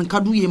téléphone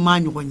kadu ye ma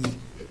nyokonyi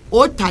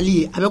o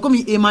tali abe ko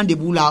mi eman de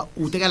bula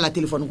u tega la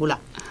téléphone kula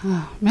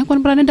men ko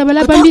brane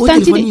dabala bandi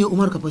tanti de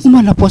umar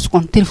la poste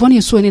kon téléphone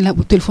ye soni la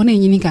téléphone ye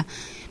nyinika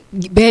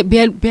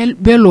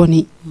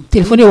beloni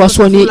téléphone wa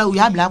soni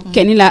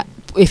keni la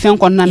fen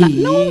kon nana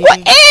ngo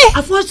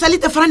afo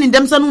salite frani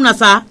ndemsanu na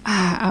sa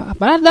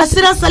barada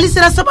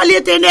sira sabali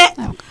etende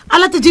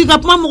ala te jiga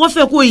pma mo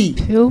fe koyi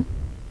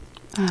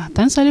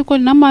tan sali ko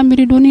na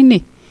mamiri doni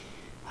ne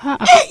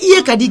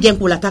iye kadi gen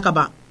ko la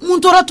takaba mun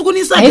tora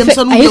tukuni sa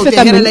ndemsanu yo te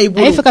hele la ibo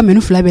ay fe ka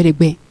menu flabere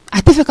gbe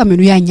ate fe ka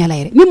menu ya nyala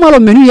ere ni molo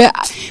menu ya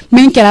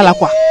men kala la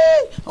kwa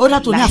o da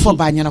to na fo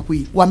ba nyana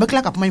kuyi wa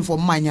mekla ka pma info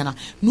ma nyana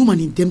nu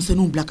mani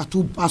demsanu blaka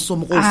to aso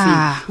mo ko fe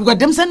uga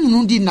demsanu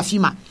nu di na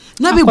fima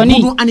na be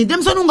budu ani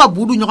demsanu nga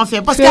budu nyoko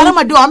fe parce que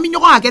arama do ami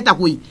nyoko aketa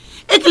kuyi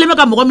e keleme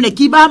ka mo mine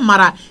kiba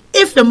mara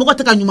e fe mo ko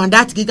ta ka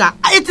nyumanda tikika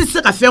e ti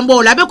se ka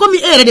fembo la be ko mi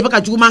ere de be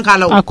ka juma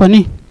kala o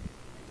akoni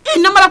e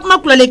na mara kuma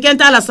kula le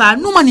kenta la sa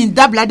nu mani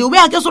dabla de o be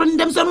ake so ni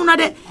demsanu na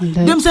de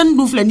demsanu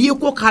du fle ni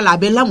ko kala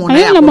be la mo na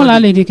ya ko la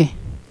le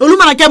dike olu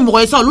mana ke mo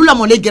isa olu la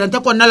mo le gerante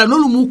ko na la no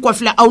lu mu ko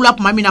fle awla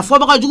kuma mina fo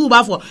baka jugu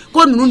ba fo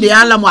ko nunu de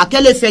ya la mo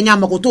akele fe nya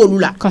mako to olu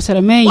la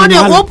kasere me o de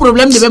o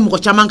problème de be mo ko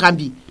chaman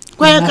kambi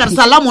ko e kar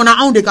sala mo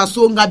na onde ka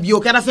so nga bio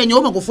kera fe nya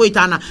o mako fo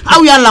itana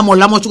aw ya la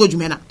mo chugo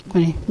jumena ko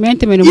ni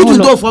mente me no mo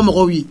do fo mo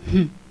ko wi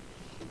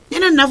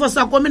yena na fo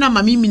sa ko mina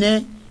mami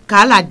mine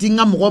ka la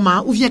dinga mo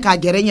ma ou vient ka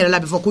gere nyere la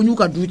be fo ko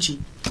nyuka duchi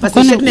parce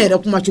que chekne re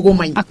kuma chugo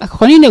mai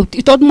ko ni ne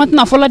to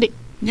matna fo la de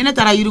nyene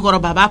tara yiri goro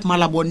baba kuma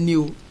la bonni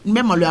o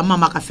me malo ya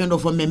mama ka fendo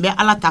fo me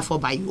ala ta fo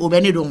bai o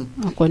bene don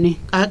akoni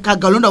ka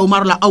galonda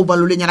umar la au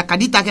balole nyana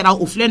kadita kera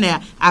o flene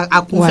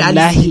a kufi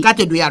ali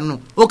kate do yarno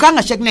o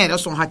kanga chekne re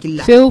son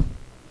hakilla feu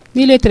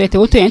ni le traité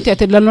o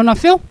te la lona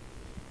feu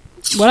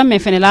bora me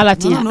fene la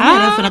tiɲa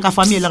ne fene ka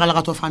famille la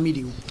ka to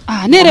famille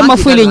ne yɛrɛ ma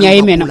foyi le ɲa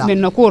ye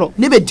mɛnna koro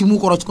ne bɛ dimu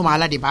kɔrɔ cogo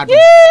ala de b'a dɔn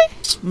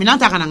minan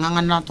ta kana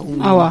ŋan na tɔ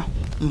awa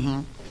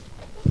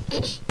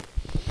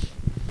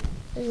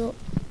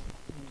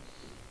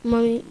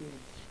mami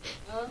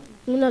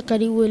mina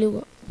kadi wele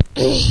wa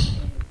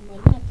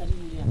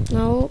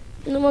awo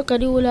ne ma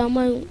kadi wele a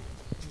ma ɲi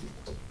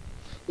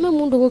n bɛ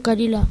mun dogo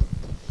kadi la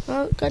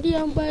kadi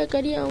y'an ba ye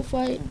kadi y'an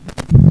fa ye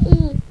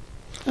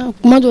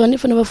kuma dɔ la ne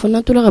fana b'a fɔ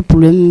n'an tola ka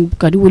problème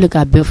kadi wele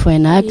k'a bɛɛ fɔ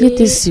ɲɛna hakili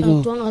tɛ sigi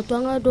a to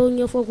an ka dɔw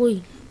ɲɛfɔ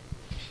koyi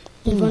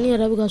telefɔni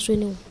yɛrɛ bɛ ka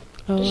sonne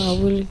o a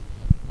wele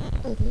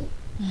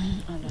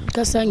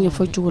ka se a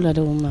ɲɛfɔ cogo la dɛ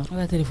o ma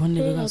ka telefɔni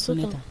de bɛ ka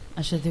sonne ta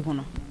achète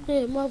kɔnɔ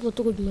n b'a fɔ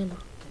cogo jumɛn na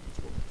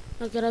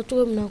a kɛra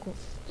cogo min na kɔ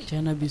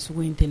tiɲɛna bi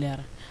sugu in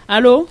teliyara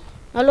allo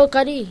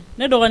kadi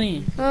ne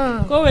dɔgɔnin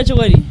ko bɛ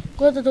cogo di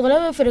ko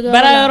tɔtɔgɔla bɛ feere kɛ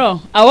baara yɔrɔ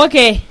awɔ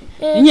kɛ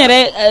n yɛrɛ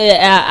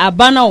a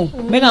banna o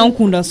n bɛ ka n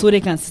kunda so de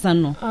kan sisan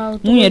nɔ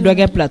mun ye dɔ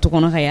kɛ plateau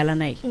kɔnɔ ka yala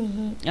n'a ye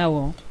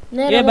awɔ i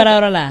bɛ baara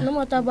yɔrɔ la ne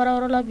ma taa baara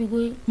yɔrɔ la bi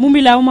koyi mun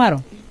b'i la Umaru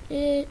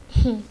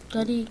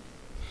kadi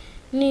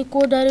ni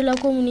ko dar'i la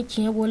komi ni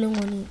tiɲɛ bɔlen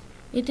kɔni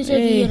i tɛ se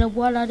k'i yɛrɛ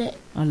bɔ a la dɛ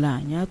ala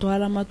n y'a to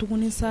ala ma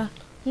tuguni sa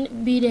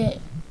bi dɛ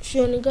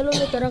suyɛni nkalon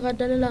de taara ka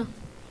da ne la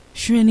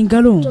suyɛni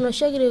nkalon tɔnɔ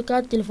sɛgiri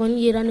ka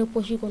telefɔni yera ne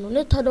posi kɔnɔ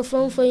ne t'a dɔn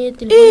fɛn o fɛn ye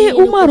telefɔni ye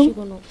ne posi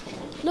kɔnɔ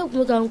ne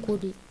tun bɛ ka n ko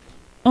de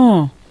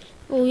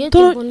o ye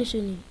telefɔni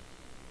soni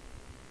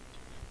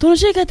tɔnɔ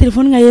sɛgiri ka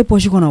telefɔni ka ye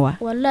posi kɔnɔ wa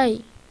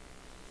walayi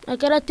a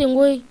kɛra ten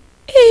koyi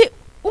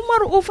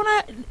Umaru o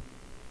fana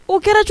o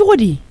kɛra cogo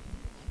di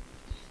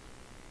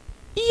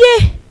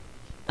iye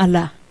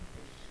ala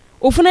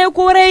o fana ye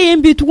ko wɛrɛ ye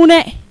bi tugun dɛ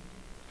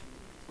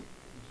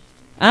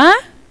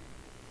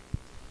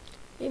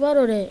i b'a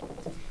dɔn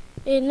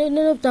dɛ ne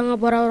bɛ taa n ka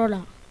baara yɔrɔ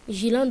la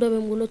zilan dɔ bɛ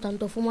n bolo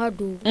tantɔ fo m'a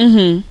don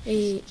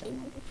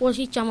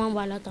posi caman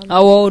b'a la tantɔ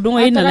awɔ o don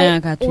i nana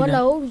yan k'a to i la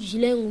wala o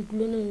zilan in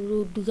gulonnen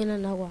don dukɛnɛ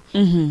na quoi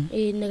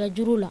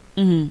nɛgɛjuru la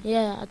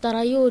a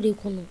taara ye o de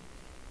kɔnɔ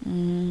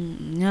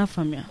n y'a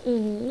faamuya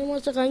ne ma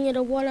se ka n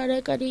yɛrɛ bɔ a la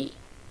dɛ kadi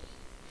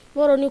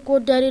bɔrɔ ni ko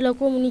dar'i la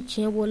komi ni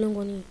tiɲɛ bɔlen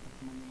kɔni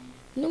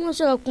ne ma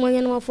se ka kuma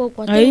ɲɛnama fɔ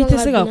quoi i tɛ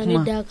se ka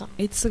kuma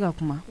i tɛ se ka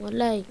kuma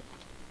walayi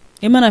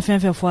i mana fɛn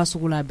fɛn fɔ a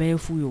sugu la a bɛɛ ye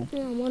fu ye o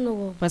ma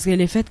nɔgɔ parce que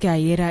le fait k'a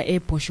yera e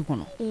poche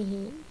kɔnɔ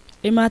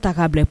i m'a ta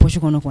k'a bila poche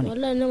kɔnɔ kɔni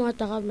walayi ne m'a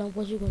ta k'a bila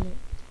poche kɔnɔ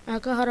a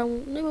ka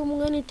haramu ne bɛ mun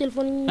kɛ ni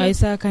telefɔni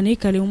ayisa kan'i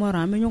kale Umaru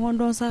an bɛ ɲɔgɔn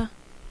dɔn sa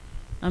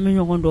an bɛ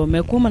ɲɔgɔn dɔn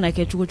mais ko mana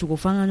kɛ cogo cogo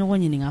f'an ka ɲɔgɔn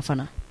ɲininka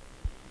fana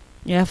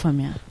i y'a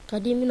faamuya ka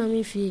di mina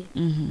min f'i ye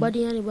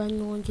badenya de b'an ni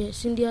ɲɔgɔn cɛ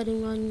sindiya de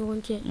b'an ni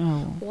ɲɔgɔn cɛ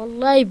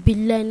walayi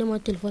bilayi ne ma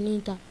telefɔni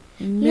in ta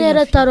ne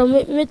yɛrɛ t'a dɔn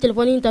n bɛ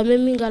telefɔni in ta n bɛ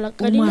min k'a la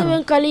ka di ne bɛ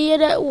n kali ye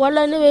dɛ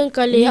walayi ne bɛ n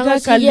kali an ka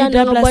sindiya ni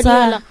an ka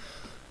badenya la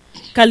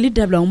kali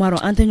dabila Umaru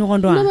an tɛ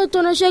ɲɔgɔn dɔn ne bɛ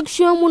tɔnɔ sɛki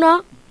suɲɛ mun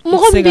na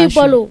mɔgɔ min b'i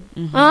balo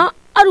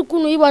hali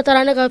kunu Iba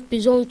taara ne ka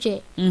pigeon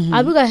cɛ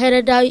a bɛ ka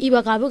hɛrɛ da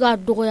Iba kan a bɛ ka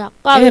dɔgɔya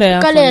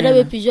k'ale yɛrɛ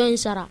bɛ pigeon in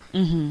sara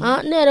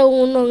ne yɛrɛ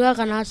ko non n k'a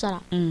kana sara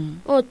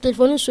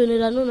telefɔni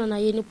sonnera n'o nana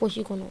ye ni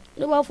poche kɔnɔ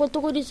ne b'a fɔ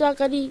cogo di sa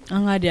kadi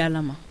an k'a di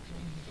Ala ma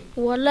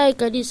walayi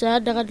kadi saya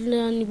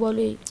dagadilen ni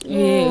balo ye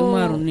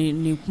Umaru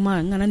ni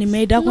kuma n kana nin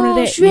mɛn i da kɔnɔ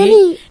dɛ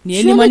nin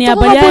ye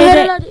limaniyabaliya ye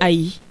dɛ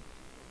ayi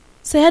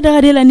saya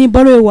dagadela ni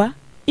balo ye wa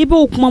i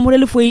b'o kuma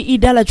modèle fɔ i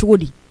da la cogo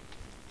di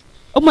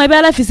o tuma i bɛ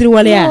Ala fisiri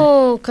waleya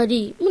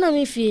kadi n bɛna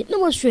min f'i ye ne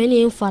ma suyɛni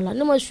ye n fa la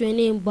ne ma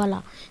suyɛni ye n ba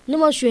la ne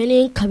ma suyɛni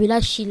ye n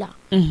kabila si la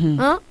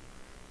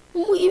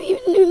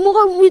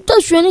mɔgɔ i tɛ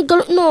suyɛni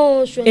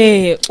non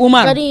suyɛni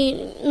Umaru kadi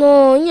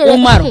non n yɛrɛ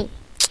Umaru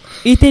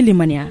i tɛ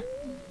limaniya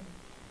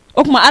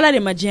o tuma Ala de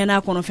ma diɲɛ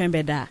n'a kɔnɔ fɛn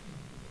bɛɛ da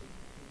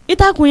i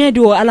t'a kunya di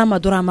o Ala ma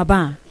dɔrɔn a ma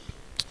ban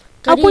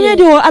a kunya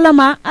di o Ala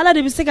ma Ala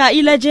de bɛ se ka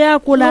i lajɛya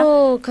ko la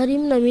kadi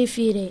n bɛna min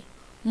f'i ye dɛ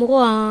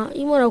mɔgɔ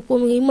i mana ko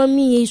min i ma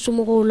min ye i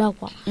somɔgɔw la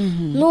quoi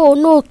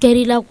n'o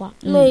kɛr'i la quoi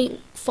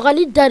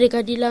fagali da de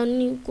ka di la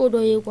ni ko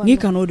dɔ ye quoi n'i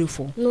kan'o de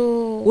fɔ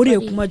o de ye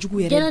kuma jugu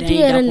yɛrɛ da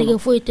diɲɛlatigɛ yɛrɛ nege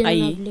foyi tɛ ne na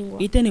bilen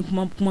i tɛ nin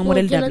kuma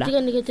modèle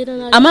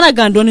dabila a mana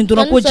gan dɔɔni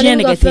dɔrɔn ko diɲɛ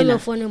nege tɛ na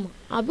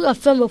a bɛ ka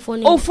fɛn bɛɛ fɔ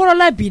ne ma o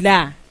fɔlɔla bi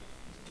la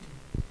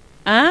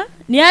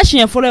ni y'a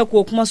siɲɛ fɔlɔ ye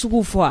k'o kuma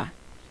sugu fɔ a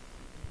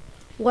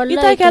i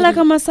t'a kɛ Ala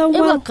kama sa e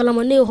b'a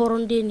kalama ne ye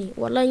hɔrɔnden de ye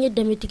walayi n ye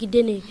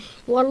danbetigiden de ye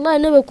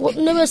walayi ne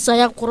bɛ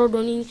saya kɔrɔ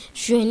dɔn ni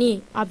suyɛni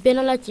ye a bɛɛ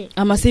n'Ala cɛ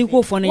a ma se i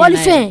k'o fɔ ne ɲɛna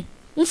walifɛn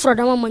n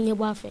furadama ma ɲɛ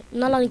bɔ a fɛ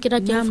n'Ala ni kira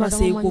cɛ n ma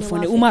se i k'o fɔ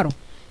ne Umaru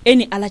e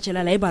ni Ala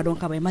cɛla la e b'a dɔn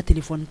ka ban i ma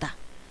telefɔni ta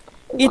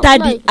i t'a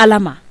di Ala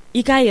ma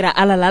i k'a yira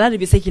Ala la Ala de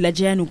bɛ se k'i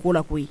lajɛya nin ko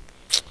la koyi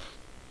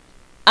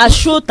a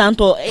so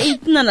tantɔ i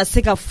tɛna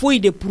se ka foyi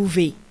de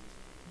prouver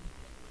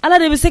Ala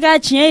de bɛ se k'a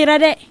tiɲɛ yira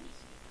dɛ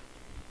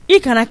i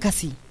kana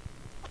kasi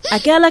a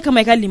kɛ Ala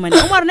kama i ka limani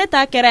Umaru ne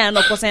t'a kɛra yan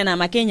nɔ kɔsa in na a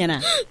ma kɛ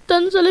ɲɛna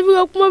Tani Sali bɛ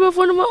ka kuma bɛ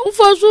fɔ ne ma n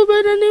fa so bɛ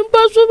neni n ba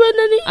so bɛ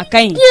neni a ka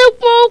ɲi i ye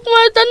kuma o kuma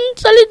Tani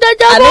Sali da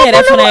jaa ale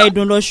yɛrɛ fana ye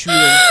don dɔ su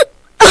ye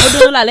o don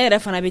dɔ la ale yɛrɛ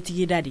fana bɛ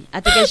tigi da di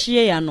a tɛ kɛ si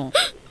ye yan nɔ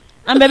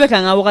an bɛɛ bɛ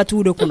k'an ka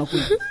wagatiw de kɔnɔ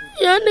koyi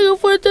yan nege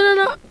foyi tɛ ne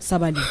na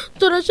sabali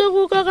tora se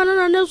ko k'a kana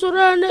na ne sɔrɔ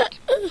yan dɛ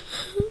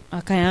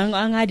a ka ɲi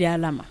an k'a di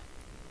Ala ma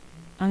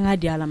an k'a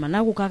di ala ma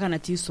n'a ko k'a kana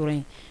t'i sɔrɔ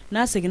yen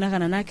n'a seginna ka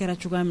na n'a kɛra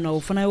cogoya min na o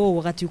fana y'o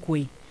wagati ko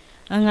ye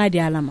an k'a di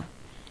ala ma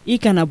I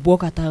kana bɔ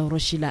ka taa yɔrɔ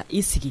si la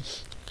I sigi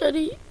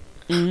kadi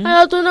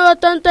aya to na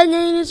tanta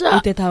ɲɛɲini sa I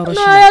tɛ taa yɔrɔ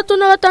si la aya to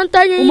na tanta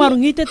ɲɛɲini Umaru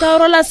n k'i tɛ taa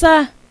yɔrɔ la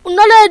sa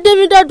n'ala ye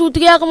demi da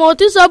dutigiya kama o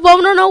tɛ sa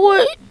bamanan na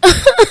koyi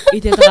I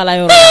tɛ taga la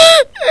yɔrɔ la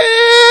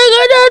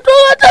kada to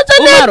ka taa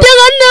sa ne tɛ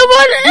ka ne bɔ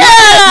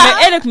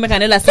e de tun bɛ ka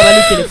ne la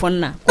sabali telefɔni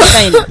na ko ka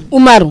ɲi na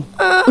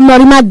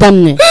Umaru ma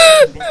daminɛ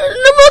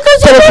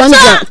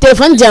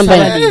telefɔni jamba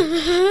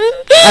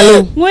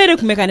allo n ko e de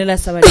tun bɛ ka ne la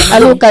sabali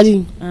allo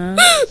kadi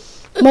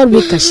Umaru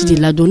bɛ kasi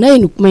de la don n'a ye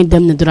nin kuma in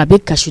daminɛ dɔrɔn a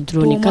bɛ kasi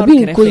dɔrɔn de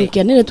kabini ko in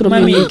kɛ ne de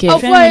tora min kɛ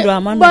fɛn min don a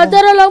ma nɔgɔn ba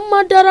darala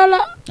ma darala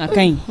a ka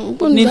ɲi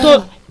nin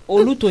to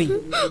olu to yen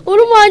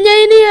olu ma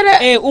ɲɛɲini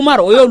yɛrɛ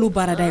Umaru o y'olu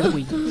baarada ye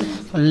koyi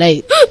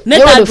wallahi ne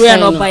t'a don yan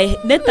nɔ ba ye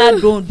ne t'a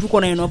don du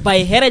kɔnɔ yan nɔ ba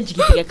ye hɛrɛ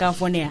jigi tigɛ kan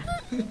fɔ ne yan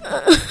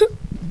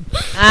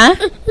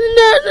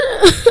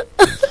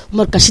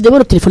Umaru kasi de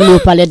b'o telefɔni b'o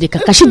palɛ de ka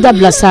kasi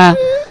dabila sa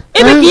e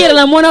bɛ k'i yɛrɛ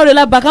la mɔnaw de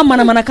la ba ka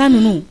manamanakan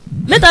ninnu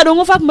ne t'a dɔn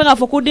ko fa tun bɛ k'a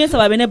fɔ ko den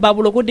 3 bɛ ne ba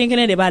bolo ko den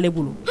 1 de b'ale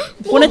bolo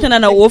ko ne tɛna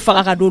na o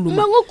faga ka d'olu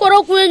ma n ko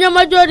kɔrɔ kun ye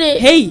ɲamajɔ de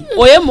heyi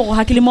o ye mɔgɔ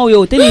hakilimaw ye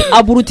o tɛ ni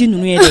aburuti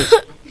ninnu ye dɛ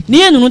n'i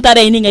ye ninnu ta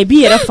da i ni kan I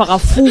b'i yɛrɛ faga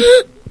fu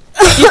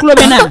I tulo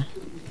bɛ na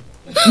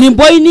nin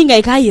bɔ I ni kan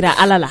I k'a yira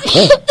Ala la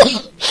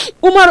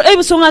Umaru e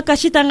bɛ sɔn ka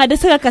kasi ta nka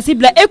dɛsɛ ka kasi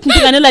bila e tun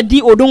tɛ ka ne la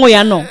di o dongo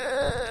yan nɔ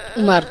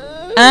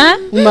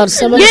Umaru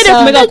sabali sa ne de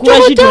tun bɛ ka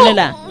courage don ne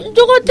la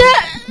jogo tɛ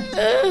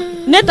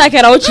ne ta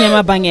kɛra o tiɲɛ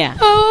ma bange ya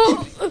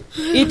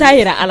I t'a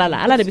yira Ala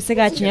la Ala de bɛ se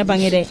k'a tiɲɛ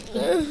bange dɛ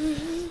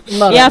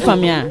I y'a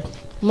faamuya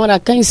Umaru a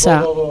ka ɲi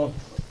sa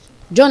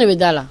jɔn de bɛ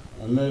da la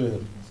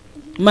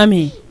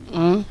mami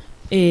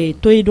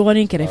to I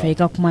dɔgɔnin kɛrɛfɛ I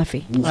ka kuma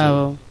fɛ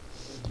awɔ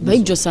ba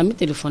I jɔ sa n bɛ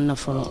telefɔni na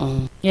fɔlɔ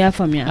I y'a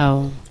faamuya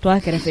to a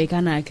kɛrɛfɛ I ka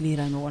n'a hakili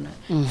yira ɲɔgɔn na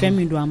fɛn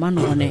min don a ma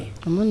nɔgɔn dɛ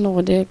a ma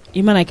nɔgɔn dɛ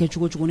I mana kɛ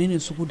cogo cogo ni nin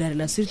sugu da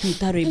la surtout I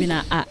t'a dɔn I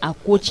bɛna a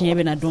ko tiɲɛ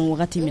bɛna dɔn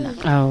wagati min na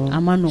a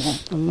ma nɔgɔn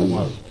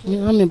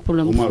an bɛ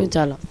problème foyi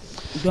t'a la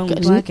donc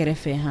to a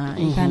kɛrɛfɛ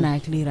I ka n'a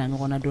hakili yira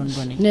ɲɔgɔn na dɔɔni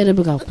dɔɔni ne yɛrɛ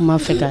bɛ ka kuma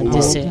fɛ k'a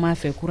dɛsɛ kuma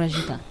fɛ courage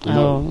ta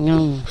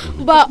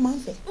ba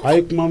a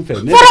ye kuma fɛ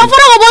fɔlɔ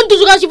ka bɔ n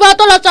dusukasi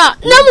baatɔ la sa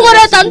ne mɔgɔ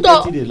de tan tɔ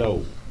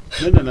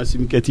ne nana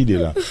simikɛti de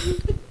la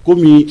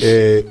komi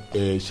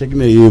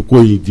Cheikhna ye ko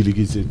in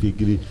dirigi c'est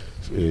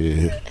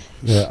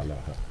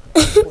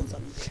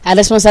a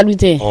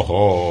responsabilité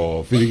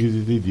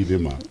félicité di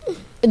ma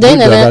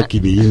dala k'i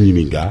ni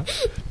ɲininka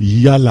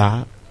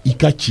yala I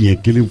ka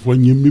tiɲɛ kelen fɔ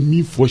n ye n bɛ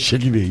min fɔ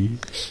Cheikhna ye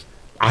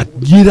a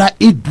yera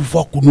e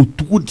dufa kɔnɔ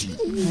cogo di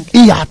e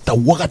y'a ta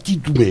wagati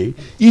jumɛn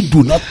I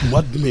donna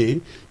tuma jumɛn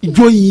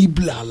jɔn y'i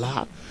bila a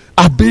la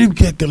a bɛɛ bɛ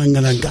kɛ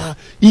galangalanka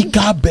I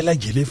k'a bɛɛ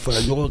lajɛlen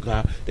fara ɲɔgɔn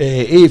kan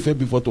e ye fɛn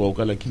min fɔ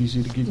tubabukan la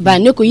kirisiriki ba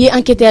ne ko I ye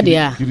enquêteur de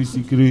ya I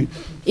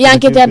ye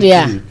enquêteur de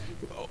ya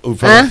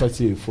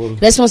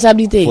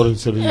responsabilité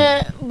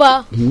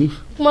ba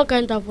kuma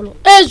ka ɲi ta fɔlɔ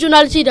e ye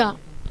journaliste da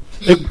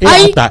e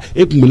y'a ta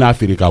e tun bɛna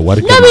feere ka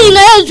wari kɛ ne bɛ ɲininka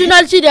e ye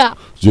journaliste da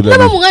ne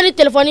bɛ mun kɛ ni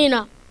telefɔni in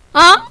na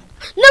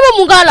ne bɛ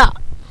mun k'a la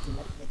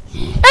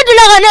e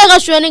delila ka ne ye ka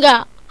sonyɛni kɛ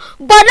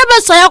ba ne bɛ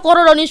saya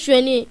kɔrɔ dɔn ni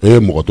sonyɛni ye e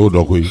mɔgɔ t'o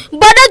dɔn koyi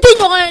ba ne tɛ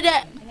ɲɔgɔn ye dɛ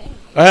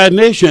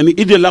ne ye sonyɛni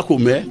I delila k'o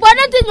mɛn ba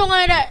ne tɛ ɲɔgɔn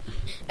ye dɛ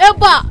e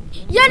ba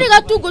yanni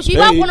ka tu gosi I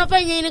b'a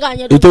kɔnɔfɛn ɲɛɲini k'a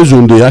ɲɛdɔn I tɛ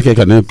zon de y'a kɛ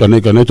ka ne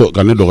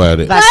dɔgɔya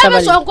dɛ e bɛ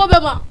sɔn ko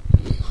bɛɛ ma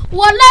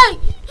walayi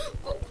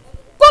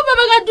ko bɛɛ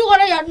bɛ kɛ du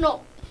kɔnɔ yan nɔ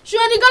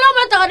sonyɛnikɛlaw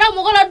bɛ ta ka da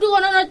mɔgɔ la du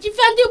kɔnɔ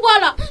fɛn tɛ bɔ a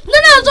la ne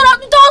n'a sɔrɔ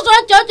n tɔgɔ sɔrɔ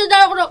cɛ o cɛ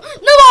da kɔnɔ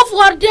ne b'a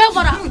fugari den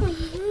fara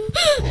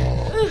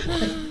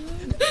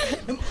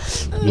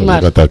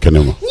ka taa kɛnɛ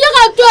ma ɲɛ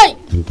ka to yen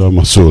n t'a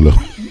ma se o la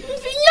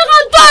ɲɛ ka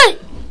to yen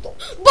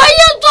ba i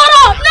ye n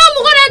tɔɔrɔ ne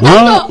mɔgɔ de tɛ tɔ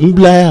n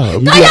bila yan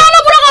ka ɲɛ ala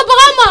bɔra ka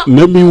baga ma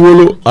ne b'i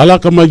wolo Ala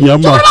kama ɲɛ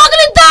ma cɛkɔrɔba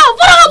hakili ta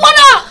fɔra ka bɔ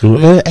na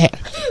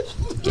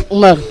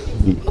Umaru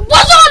bɔ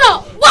so kɔnɔ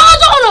bɔ ka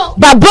so kɔnɔ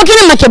ba bɔ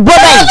kɛnɛ ma kɛ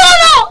bɔda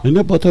ye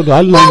ne bɔtɔ don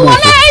hali n'a ma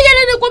wala e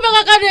yɛrɛ ni ko bɛ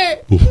ka kan de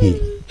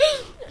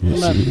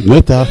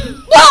ne ta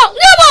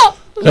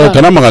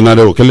kana maga na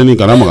dɛ o kelen ni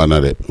kana maga na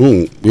dɛ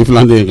I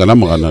filanden kana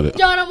maga na dɛ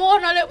jamana mɔgɔ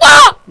nalen bɔ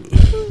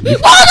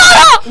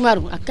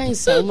Umaru a ka ɲi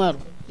sa Umaru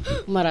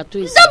a to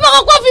yen sa ne baga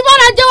ko f'i b'a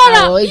la jɛgɛ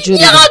la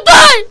ɲɛ ka to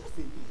yen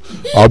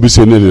aw bɛ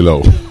se ne de la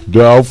o dɔ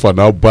y'aw fa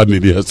n'aw ba ne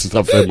de ye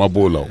sisan fɛn ma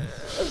b'o la o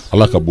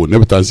Ala ka bɔ ne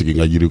bɛ taa n sigi n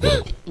ka yiri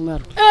kɔrɔ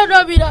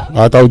dɔ b'i la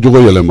a t'aw jogo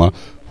yɛlɛma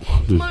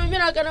mami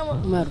bɛna kɛnɛ ma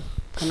Umaru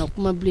kana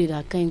kuma bilen dɛ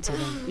a ka ɲi tɛ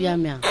dɛ I y'a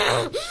mɛn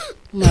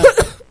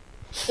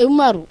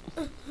Umaru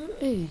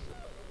I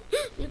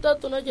ta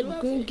tɔnɔ jeliba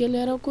ko in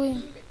gɛlɛyara koyi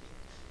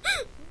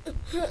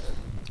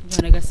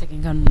ne ka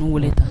segin ka ninnu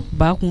wele tan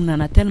ba kun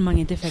nana tellement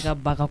que n tɛ fɛ ka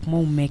ba ka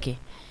kumaw mɛn kɛ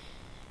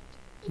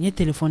n ye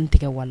téléphone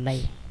tigɛ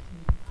walayi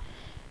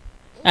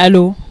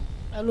allo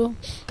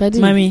Kadi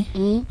mami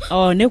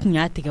ne kun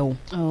y'a tigɛ o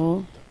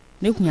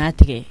ne kun y'a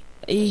tigɛ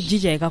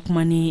jija I ka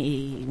kuma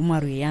ni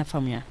Umaru ye y'a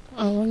faamuya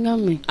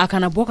a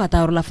kana bɔ ka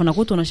taa yɔrɔ la fana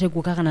ko tɔnɔ Sɛki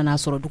ko k'a kana n'a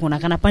sɔrɔ du kɔnɔ a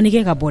kana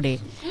panike ka bɔ dɛ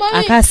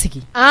a k'a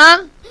sigi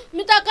n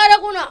bɛ taa kare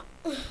kunna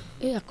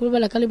a kulo b'a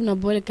la k'ale bɛna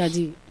bɔ de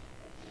Kadi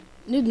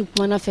ni dun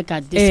kuma na fɛ ka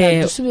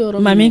dɛsɛ dusu bɛ yɔrɔ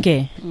min. Mamin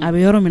kɛ a bɛ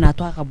yɔrɔ min na a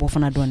to a ka bɔ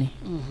fana dɔɔni.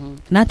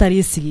 N'a taara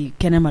i sigi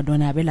kɛnɛma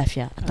dɔɔni a bɛ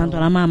lafiya. Tantôt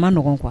a ma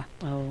nɔgɔn quoi.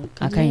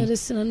 A ka ɲi.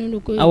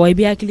 Awɔ i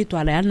bɛ hakili to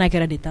a la hali n'a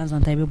kɛra de temps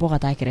en temps i bɛ bɔ ka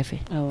taa kɛrɛfɛ.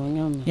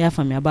 I y'a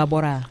faamuya ba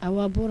bɔra.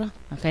 Awɔ a bɔra.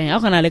 A ka ɲi aw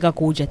kana ale ka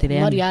kow jate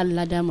dɛ. Wari y'a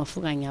lada ma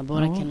fo ka ɲɛ a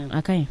bɔra kɛnɛ.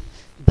 A ka ɲi.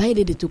 Ba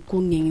yɛrɛ de tɛ ko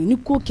ɲɛɲini ni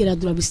ko kɛra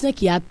dɔrɔn a bɛ sin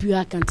k'i appuyer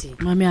a kan ten.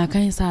 Mami a ka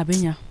ɲi sa a bɛ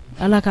ɲa.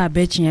 Ala k'a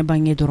bɛɛ tiɲɛ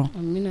bange dɔrɔn.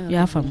 I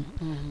y'a faamu.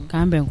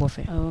 K'an bɛn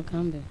kɔfɛ. Awɔ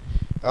k'an bɛn.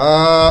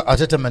 A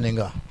tɛ tɛmɛ nin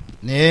kan.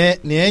 Nin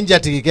ye n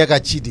jatigikɛ ka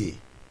ci de ye.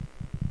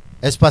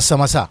 Espace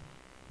Samassa.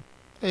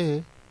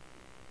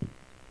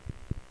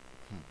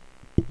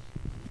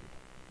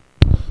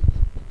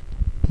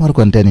 Mari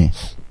kɔni tɛ nin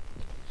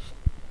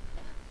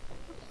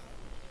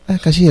ye.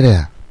 Kasi yɛrɛ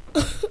yan.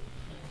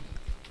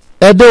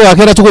 Denw a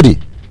kɛra cogo di?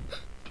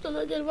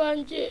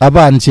 A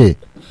b'a n cɛ.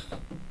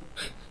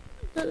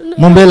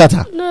 Mun b'e la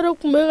ta? Ne yɛrɛ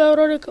tun bɛ ka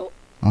yɔrɔ de kan.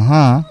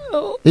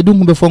 E dun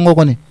tun bɛ fɔ n kɔ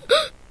kɔni.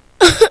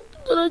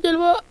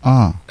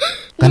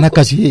 Kana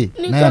kasi ye.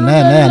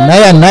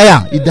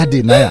 Naya. I da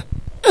de Naya.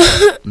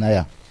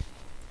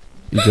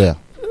 I jɔ yan.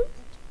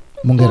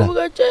 Mun kɛra?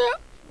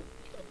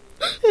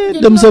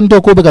 Denmisɛnnin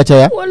tɔ ko bɛ ka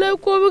caya. Walayi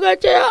ko bɛ ka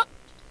caya.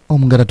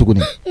 Mun kɛra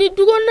tuguni? Ni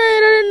dukɔnɔna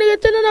yɛrɛ de nɛgɛ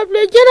tɛ ne la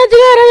bilen.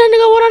 Diɲɛlatigɛ yɛrɛ de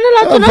nɛgɛ bɔra ne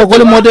la. Fɔ ko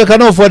mɔden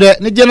kan'o fɔ dɛ.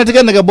 Ni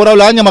diɲɛlatigɛ nɛgɛ bɔra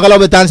la an ɲamakalaw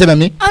bɛ taa an sɛbɛn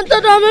min? An t'a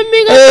dɔn an bɛ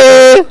min kɛ.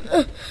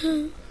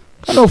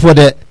 Kan'o fɔ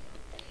dɛ.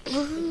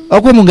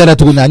 Aw ko mun kɛra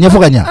tuguni a ɲɛfɔ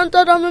ka ɲa. An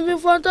t'a dɔn an bɛ min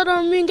fɔ an t'a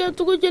dɔn min kɛ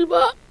tugu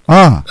Jeliba.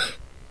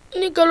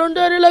 Ni nkalon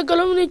da yɛrɛ la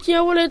nkalon min tiɲɛ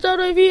wala i t'a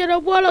dɔn i b'i yɛrɛ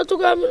bɔ a la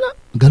cogoya min na.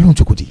 Nkalon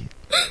cogo di?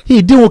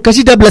 Den o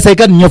kasi dabila sa i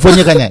ka nin ɲɛfɔ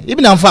ɲɛ ka ɲa. I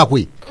bɛna n faa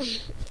koyi.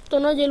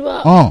 Tonton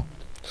Jeliba.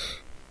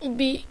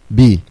 Bi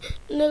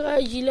ne ka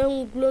gilet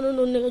gulonnen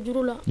don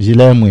nɛgɛjuru la.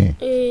 Gilet ye mun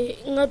ye?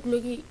 N ka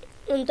duloki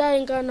n t'a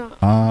ye n kan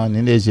na.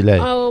 Nin de ye gilet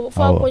ye. Awɔ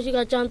f'a poche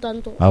ka ca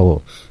tantɔ.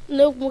 Awɔ.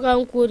 Ne kun bɛ ka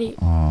n kori.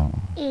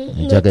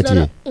 Jakɛti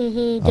ye.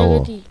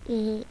 Jakɛti.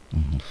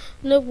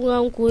 Ne kun ka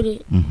n kori.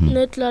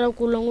 Ne tilara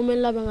ko la n ko n bɛ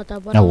labɛn ka taa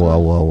baara.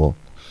 Awɔ.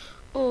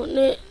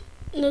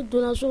 Ne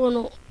donna so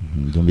kɔnɔ.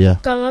 Doumbia.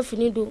 K'an ka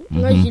fini don.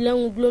 N ka gilet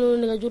gulonnen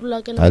don nɛgɛjuru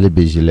la kɛnɛ. Ale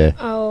bɛ gilet.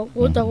 Awɔ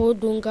k'o ta k'o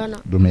don n kan na.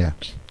 Doumbia.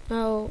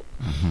 Awɔ.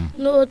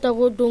 Ne y'o ta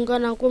k'o don n kan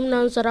na ko n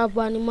bɛna n sara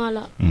banima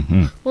la.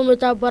 Ko n bɛ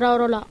taa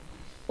baarayɔrɔ la.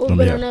 O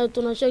bɛnna n'a ye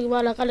tonton Sɛki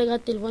b'a la k'ale ka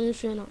téléphone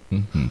sonyɛna.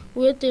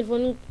 U ye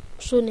téléphone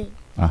sonné.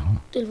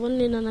 Téléphone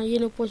de nana ye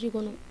ne poche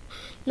kɔnɔ.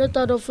 Ne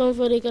t'a dɔn fɛn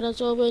fɛn de kɛra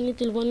sababu ye ni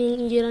téléphone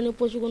in yera ne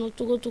poche kɔnɔ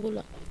cogo cogo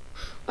la.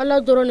 Ala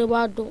dɔrɔn de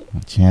b'a dɔn.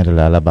 Tiɲɛ yɛrɛ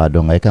la Ala b'a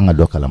dɔn nka i kan ka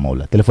dɔ kalama o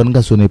la. Téléphone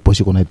ka sonné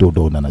poche kɔnɔ i t'o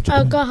dɔw nana cogo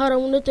min. A ka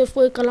haramu ne tɛ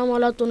foyi kalama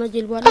la tonton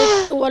Jeliba.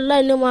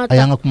 Walayi ne m'a ta. A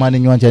y'an ka kuma ni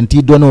ɲɔgɔn cɛ n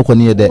t'i dɔn n'o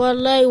kɔni ye dɛ.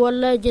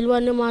 Walayi Jeliba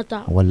ne m'a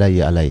ta.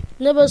 Walayi Ala ye.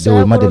 Ne bɛ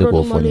saya kɔrɔ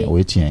dɔn ni malo ye. O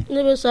ye tiɲɛ ye.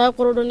 Ne bɛ saya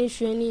kɔrɔ dɔn ni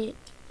suyɛni ye.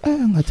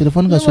 Nka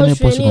téléphone ka sonné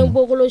poche kɔnɔ. Ne kɔnɔ.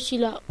 bɔkolo si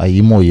la. Ayi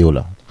i m'o ye o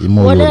la.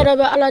 Wa ne yɛrɛ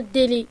bɛ Ala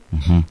deli.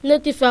 Ne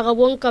tɛ fɛ a ka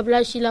bɔ n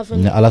kabila si la fɛnɛ.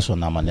 Ni Ala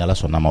sɔnn'a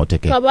ma o tɛ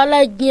kɛ. Kabi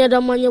Ala ye diɲɛ da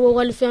ma ɲɛbɔ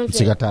wali fɛn fɛn.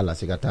 Siga t'a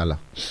la.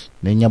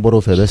 Ni ɲɛ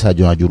bɔr'o fɛ i bɛ sa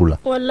jɔnya juru la.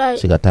 Walayi.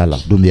 Siga t'a la.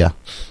 Doumbia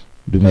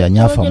n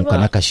y'a faamu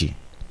kana kasi.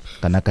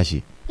 Ne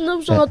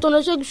bɛ sɔn ka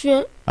tonton Sɛki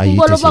suyɛn. Ayi i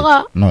tɛ se.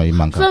 Non i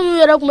man kan. Fɛn min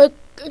yɛrɛ tun bɛ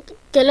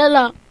kɛlɛ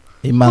la.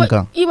 I man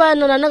kan. I b'a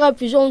nana ne ka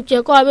pigeon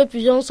cɛ ko a bɛ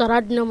pigeon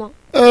sara di ne ma.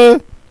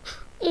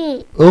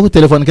 O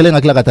téléphone kelen ka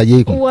tila ka taa je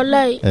i kun.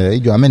 Walayi. I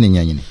jɔ an bɛ nin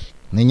ɲɛ ɲini.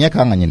 Nin ɲɛ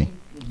kan ka ɲini.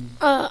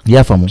 I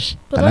y'a faamu.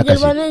 Kana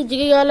kasi. Tonton Jeliba ne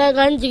jigi Ala ye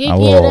ka n jigi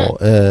k'i ye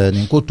dɛ.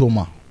 Nin ko to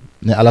ma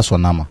ni Ala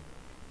sɔnn'a ma.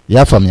 I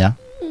y'a faamuya.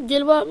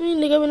 Jeliba min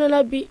nɛgɛ bɛ ne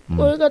la bi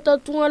o ye ka taa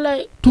tunga la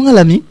ye. Tunga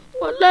la min?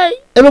 Walayi.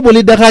 E bɛ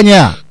boli Dakar ɲɛ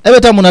yan. E bɛ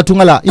taa mun na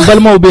tunga la? I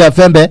balimaw bɛ yan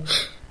fɛn bɛɛ.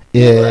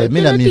 N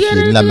bɛna min f'i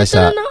ye n lamɛn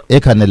sa e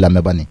ka ne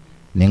lamɛn bani.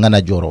 Nin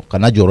kana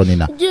jɔrɔ nin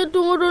na. Diɲɛ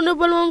don o don ne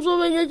balimamuso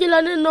bɛ ɲɛji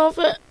la ne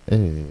nɔfɛ.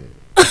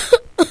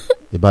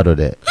 I b'a dɔn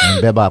dɛ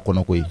nin bɛɛ b'a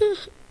kɔnɔ koyi.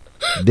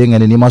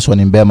 Denkɛni n'i ma sɔn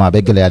nin bɛɛ ma a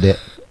bɛ gɛlɛya dɛ.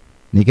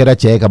 N'i kɛra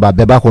cɛ ye ka ban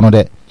bɛɛ b'a kɔnɔ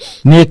dɛ.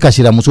 N'i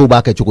kasira musow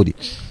b'a kɛ cogo di?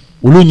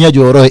 Olu ɲɛ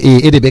jɔyɔrɔ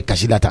ye e de bɛ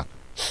kasi la tan.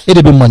 E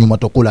de bɛ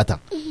maɲumantɔ ko la tan.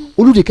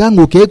 Olu de kan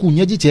k'o kɛ e k'u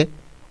ɲɛji cɛ.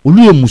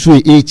 Olu ye muso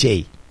ye e ye cɛ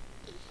ye.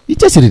 I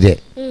cɛsiri dɛ.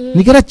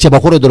 N'i kɛra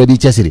cɛbakɔrɔ dɔrɔn i b'i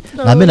cɛsiri.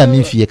 Nka n bɛna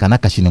min f'i ye kana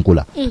kasi nin ko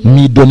la.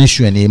 N'i dɔn ni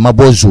suyɛnni ye ma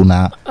bɔ zon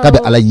na k'a bɛ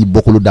Ala y'i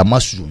bɔkolo da ma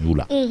suɲɛ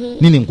la.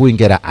 Ni nin ko in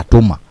kɛra a to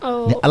n ma.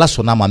 Ni Ala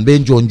sɔnn'a ma n bɛ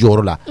n jɔ n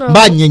jɔyɔrɔ la. N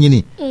b'a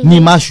ɲɛɲini. N'i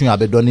m'a suɲɛ a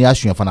bɛ dɔn n'i y'a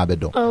suɲɛ fana a bɛ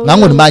dɔn. Nka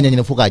n kɔni b'a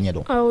ɲɛɲini fo k'a ɲɛ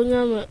dɔn.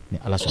 Ni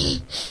Ala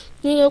sɔnna.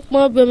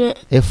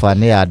 E fa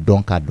ne y'a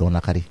dɔn k'a dɔn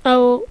nakari.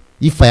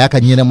 I fa y'a ka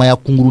ɲɛnɛmaya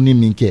kungurunin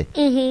min kɛ.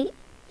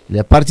 Il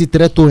est parti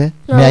très tôt hein.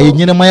 Mais a ye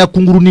ɲɛnɛmaya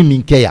kungurunin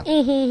min kɛ yan.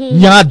 N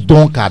y'a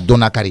dɔn k'a dɔn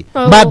nakari.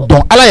 N b'a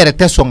dɔn Ala yɛrɛ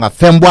tɛ sɔn ka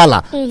fɛn bɔ a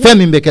la. Fɛn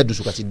min bɛ kɛ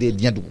dusukasi den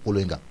diɲɛ dugukolo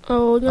in kan.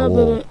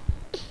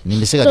 Nin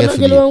bɛ se ka kɛ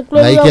fili ye.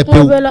 Nka i kɛ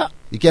pewu.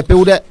 I kɛ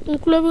pewu dɛ. N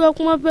tulo bɛ ka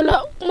kuma bɛɛ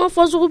la. Kuma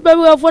fasugu bɛɛ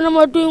bɛ ka fɔ ne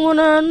ma du in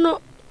kɔnɔ yan nɔ.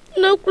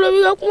 Ne tulo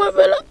bɛ ka kuma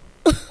bɛɛ la.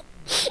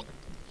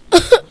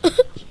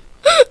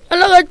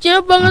 Ala ka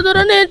tiɲɛ bange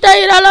dɔrɔn ne ta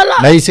yira Ala la.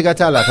 N'a siga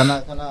t'a la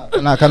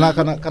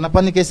kana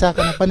panike sa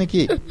kana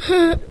panike.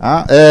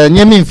 N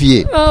ye min f'i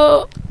ye.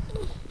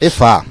 E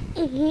fa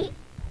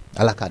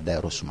Ala k'a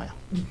dayɔrɔ sumaya.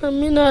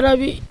 Amina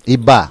rabi. I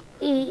ba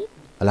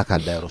ala ka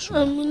da yɔrɔ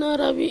suma amina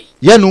rabi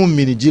yan'u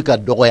miniji ka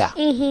dɔgɔya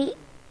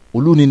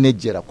olu ni ne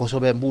jɛra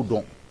kosɛbɛ n b'u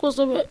dɔn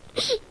kosɛbɛ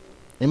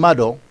i m'a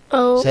dɔn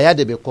saya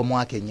de bɛ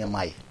kɔmɔ kɛ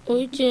ɲɛmaa ye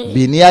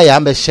bi n'i y'a ye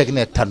an bɛ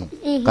chèque tanu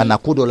ka na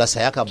ko dɔ la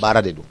saya ka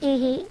baara de don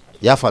i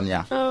y'a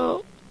faamuya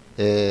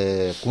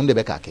kun de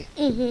bɛ k'a kɛ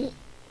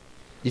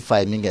i fa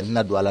ye min kɛ n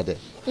tɛna don ala dɛ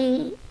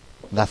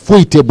nka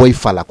foyi tɛ bɔ i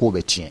fa la k'o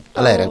bɛ tiɲɛ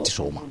ala yɛrɛ tɛ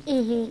sɔn o ma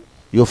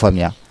i y'o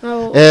faamuya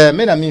n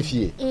bɛna min f'i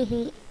ye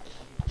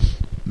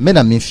n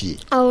bɛna min f'i ye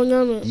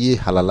i ye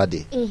halala de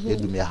ye i ye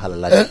Doumbia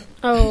halala de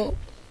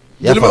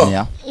i y'a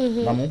faamuya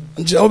mamu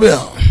aw bɛ yan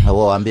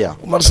awɔ an bɛ yan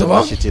Umar ça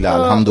va baasi t'i la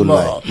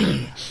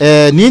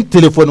alhamdulilayi nin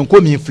téléphone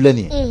ko min filɛ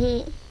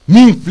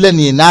nin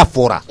ye n'a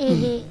fɔra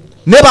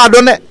ne b'a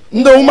dɔn dɛ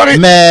nka Umar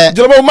mais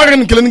jeliba Umar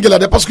nin kelen ni gɛlɛya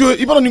dɛ parce que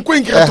i b'a dɔn nin ko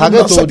in kɛra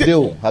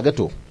hakɛ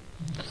to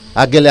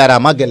a gɛlɛyara a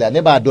ma gɛlɛya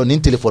ne b'a dɔn nin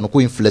téléphone ko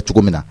in filɛ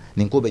cogo min na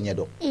nin ko bɛ ɲɛ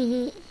dɔn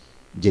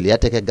jeliya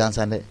tɛ kɛ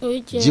gansan dɛ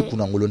ji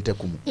kunnankolon tɛ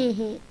kumu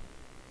n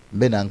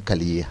bɛna n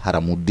kali ye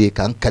haramuden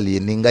ka n kali ye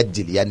ni n ka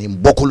jeliya ni n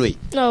bɔkolo ye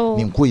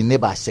nin ko in ne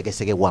b'a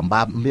sɛgɛsɛgɛ wa n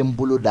bɛ n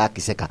bolo da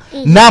kisɛ kan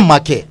n'a ma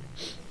kɛ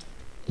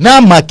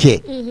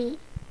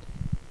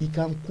i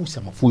ka n ku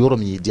sama fo yɔrɔ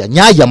min y'i diya n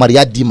y'a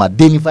yamaruya d'i ma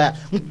denifaya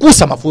n ku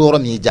sama fo yɔrɔ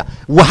min y'i diya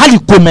wa hali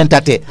ko mɛn ta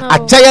tɛ a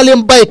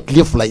cayalenba ye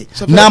tile 2 ye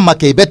n'a ma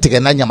kɛ i bɛ tigɛ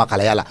n na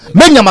ɲamakalaya la n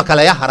bɛ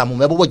ɲamakalaya haramu n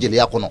bɛ bɔ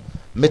jeliya kɔnɔ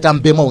n bɛ taa n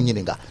bɛnbaw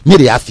ɲininka ne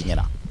de y'a f'i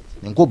ɲɛna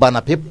nin ko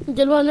banna pepu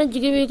jeliba ne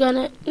jigi b'i kan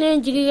dɛ ne ye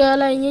n jigi kɛ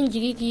ala ye n ye n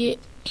jigi k'i ye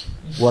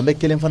wa n bɛ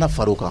kelen fana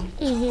far'o kan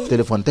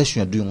téléphone tɛ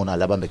suɲɛ du in kɔnɔ a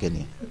laban bɛ kɛ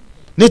nin ye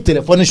ni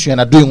téléphone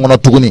suɲɛna du in kɔnɔ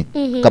tuguni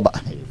ka ban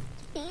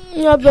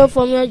n y'a bɛɛ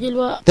faamuya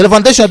jeliba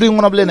téléphone tɛ suɲɛ du in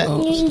kɔnɔ bilen dɛ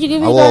n jigi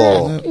b'i kan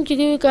dɛ n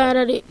jigi b'i kan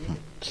yɛrɛ de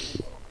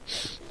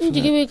n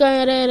jigi b'i kan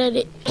yɛrɛ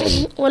de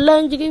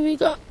walahi n jigi b'i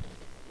kan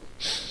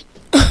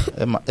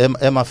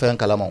e ma fɛn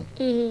kalama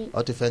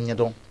aw tɛ fɛn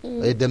ɲɛdɔn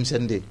a ye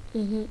denmisɛnnin de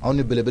aw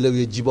ni belebelew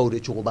ye jibaw de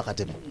cogoba ka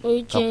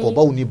tɛmɛ ka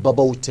kɔbaw ni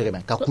babaw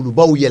tɛmɛ ka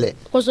kulubaw yɛlɛ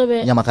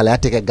ɲamakalaya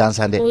tɛ kɛ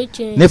gansan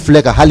dɛ ne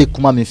filɛ ka hali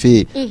kuma min f'e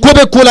ye ko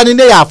bɛ ko la ni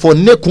ne y'a fɔ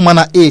ne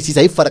kumana e ye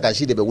sisan i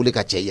farikasi de bɛ wuli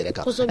ka cɛ i yɛrɛ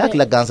kan e hakili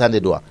la gansan de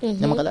don wa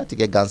ɲamakalaya tɛ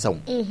kɛ gansan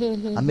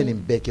an bɛ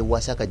nin bɛɛ kɛ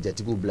walasa ka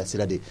jatigiw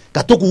bilasira de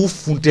ka to k'u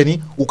funteni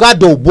u k'a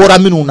dɔn u bɔra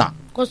minnu na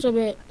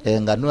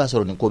nka n'o y'a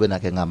sɔrɔ nin ko bɛ na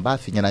kɛ nka n b'a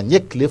f'i ɲɛna n ye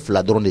tile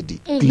 2 dɔrɔn de di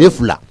tile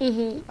 2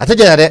 a tɛ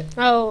janya dɛ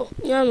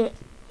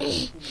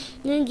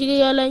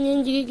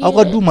aw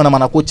ka du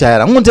manamana ko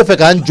cayara n kun tɛ fɛ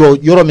k'an jɔ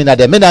yɔrɔ min na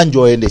dɛ n bɛ n'an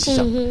jɔ yen de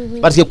sisan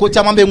parce que ko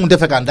caman bɛ n kun tɛ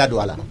fɛ k'an da don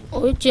a la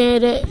o ye tiɲɛ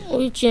dɛ o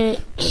ye tiɲɛ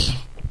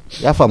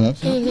i y'a faamu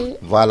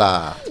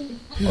voilà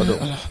o don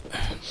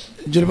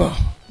jeliba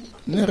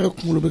ne yɛrɛ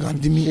kunkolo bɛ k'an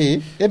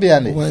dimi e bɛ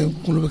yan de wa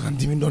kunkolo bɛ k'an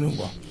dimi dɔɔnin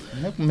quoi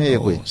ne kun bɛ yen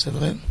koyi c'est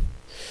vrai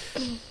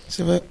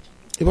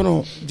i b'a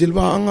dɔn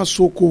jeliba an ka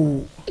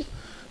sokow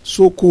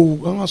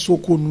an ka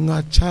sokow ninnu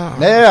ka ca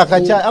a ka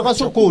ca aw ka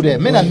sokow dɛ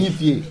n bɛna min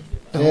f'i ye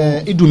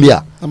i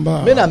Doumbia n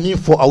bɛna min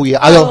fɔ aw ye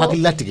aw y'aw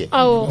hakili latigɛ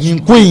nin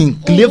ko in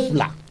tile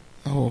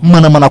 2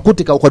 manamana ko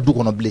tɛ k'aw ka du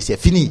kɔnɔ bilen c'est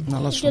fini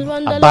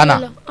a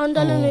banna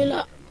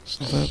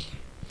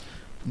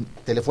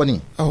téléphone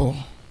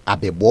a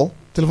bɛ bɔ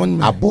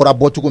a bɔra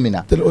bɔ cogo min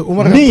na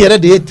min yɛrɛ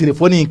de ye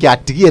téléphone in kɛ a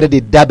tigi yɛrɛ de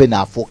da bɛ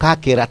n'a fɔ k'a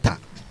kɛra tan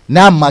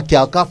n'a ma kɛ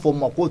a k'a fɔ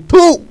ma ko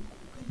tout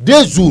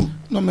 2 jours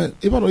non mais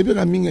i b'a dɔn i bɛ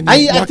ka min kɛ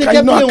ayi a tɛ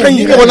kɛ bilen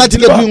ni ɲɔgɔnna tɛ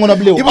kɛ du in kɔnɔ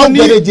bilen aw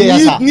bɛɛ bɛ jɛya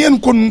sa ni ye nin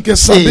ko ninnu kɛ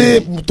sa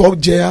bɛ tɔw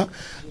jɛya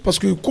parce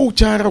que kow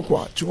cayara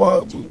quoi tu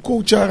vois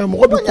kow cayara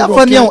mɔgɔ bɛ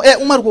ko dɔ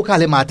kɛ Umaru ko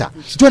k'ale m'a ta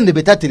jɔn de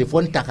bɛ taa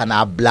téléphone ta ka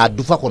n'a bila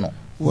dufa kɔnɔ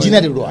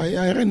jinɛ de don a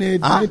yɛrɛ ne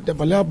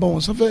dabaliya ban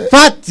ça fait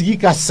f'a tigi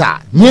ka sa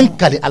n ye n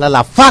kali ala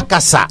la f'a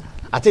ka sa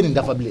a tɛ nin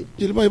dafa bilen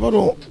jeliba i b'a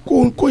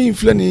dɔn ko in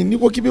filɛ nin ye n'i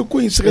ko k'i bɛ ko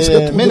in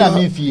sɛgɛsɛgɛ n bɛna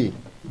min f'i ye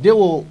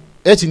Dewo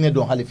e ti ne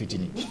dɔn hali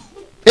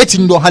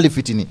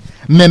fitini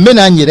mais n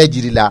bɛna n yɛrɛ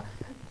jiri la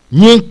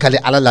n ye n kali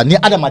ala la ni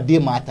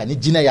adamaden m'a ta ni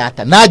jinɛ y'a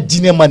ta n'a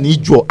jinɛ ma n'i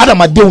jɔ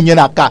adamadenw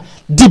ɲɛna ka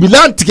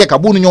dibilan tigɛ ka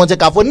b'u ni ɲɔgɔn cɛ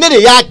k'a fɔ ne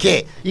de y'a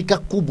kɛ i ka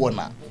ku bɔ n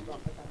na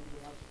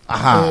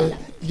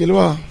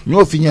jeliba n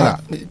y'o f'i ɲɛna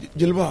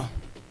jeliba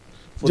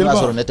fo n'a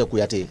sɔrɔ ne tɛ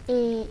kuyate ye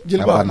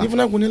jeliba ni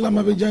fana kun ni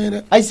lamɛn bɛ diya n ye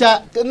dɛ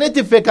ayisa ne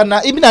tɛ fɛ ka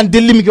na i bɛna n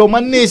deli min kɛ o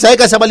man ne ye sa e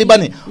ka sabali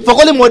bani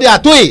fakɔli mɔden a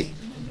to ye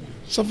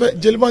ça fait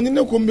jeliba ni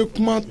ne ko n bɛ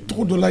kuma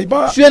cogo dɔ la i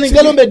b'a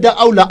suyɛnikɛlaw bɛ da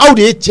aw la aw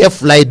de ye cɛ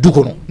 2 ye du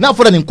kɔnɔ n'a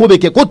fɔra nin ko bɛ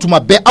kɛ ko tuma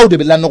bɛɛ aw de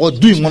bɛ lanɔgɔ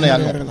du in kɔnɔ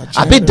yan nɔ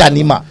a bɛ dan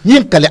nin ma n ye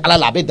n kale ala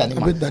la a bɛ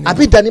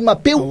dan nin ma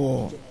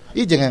pewu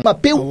i jɛngɛn ma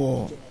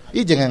pewu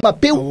i jɛngɛn ma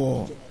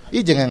pewu i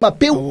jɛngɛn ma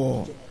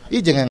pewu i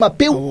jɛngɛn ma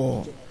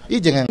pewu i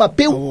jɛngɛn ma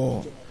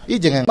pewu i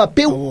jɛngɛn ma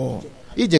pewu